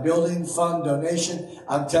a building fund donation.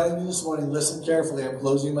 I'm telling you this morning, listen carefully. I'm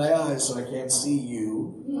closing my eyes so I can't see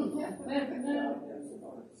you.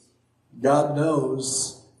 God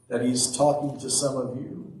knows that he's talking to some of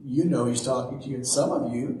you. You know he's talking to you, and some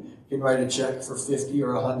of you can write a check for 50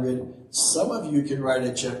 or 100. Some of you can write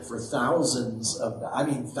a check for thousands of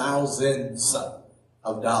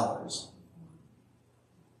dollars.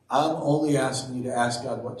 I'm only asking you to ask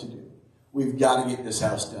God what to do. We've got to get this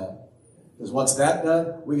house done. Because once that's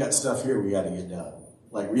done, we got stuff here we got to get done.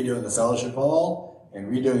 Like redoing the fellowship hall, and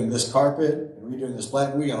redoing this carpet, and redoing this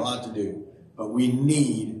plant. We got a lot to do. But we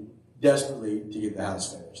need desperately to get the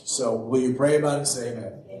house finished. So will you pray about it? Say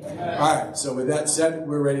amen. Amen. All right. So with that said,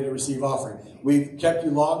 we're ready to receive offering. We've kept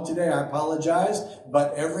you long today. I apologize.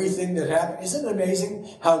 But everything that happened, isn't it amazing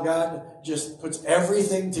how God just puts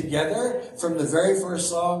everything together from the very first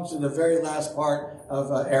song to the very last part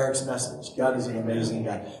of Eric's message? God is an amazing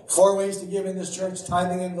God. 4 ways to give in this church.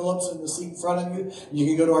 Tithing envelopes in the seat in front of you. You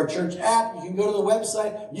can go to our church app. You can go to the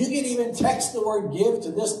website. You can even text the word give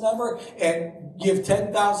to this number and give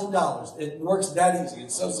 $10,000. It works that easy.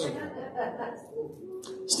 It's so simple.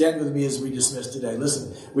 Stand with me as we dismiss today.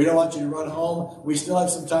 Listen, we don't want you to run home. We still have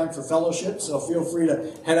some time for fellowship, so feel free to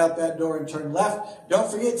head out that door and turn left. Don't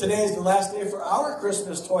forget, today is the last day for our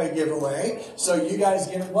Christmas toy giveaway, so you guys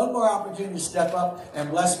get one more opportunity to step up and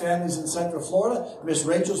bless families in Central Florida. Miss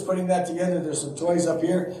Rachel's putting that together. There's some toys up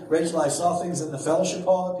here. Rachel, I saw things in the fellowship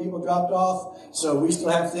hall that people dropped off, so we still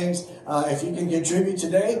have things. If you can contribute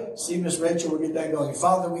today, see Miss Rachel. We'll get that going.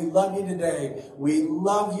 Father, we love you today. We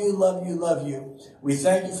love you, love you, love you. We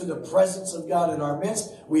thank you for the presence of God in our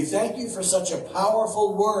midst. We thank you for such a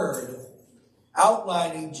powerful word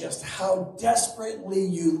outlining just how desperately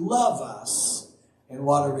you love us and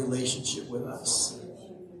want a relationship with us.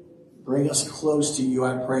 Bring us close to you,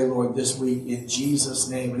 I pray, Lord, this week in Jesus'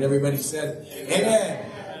 name. And everybody said, amen.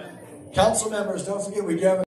 Council members, don't forget, we do have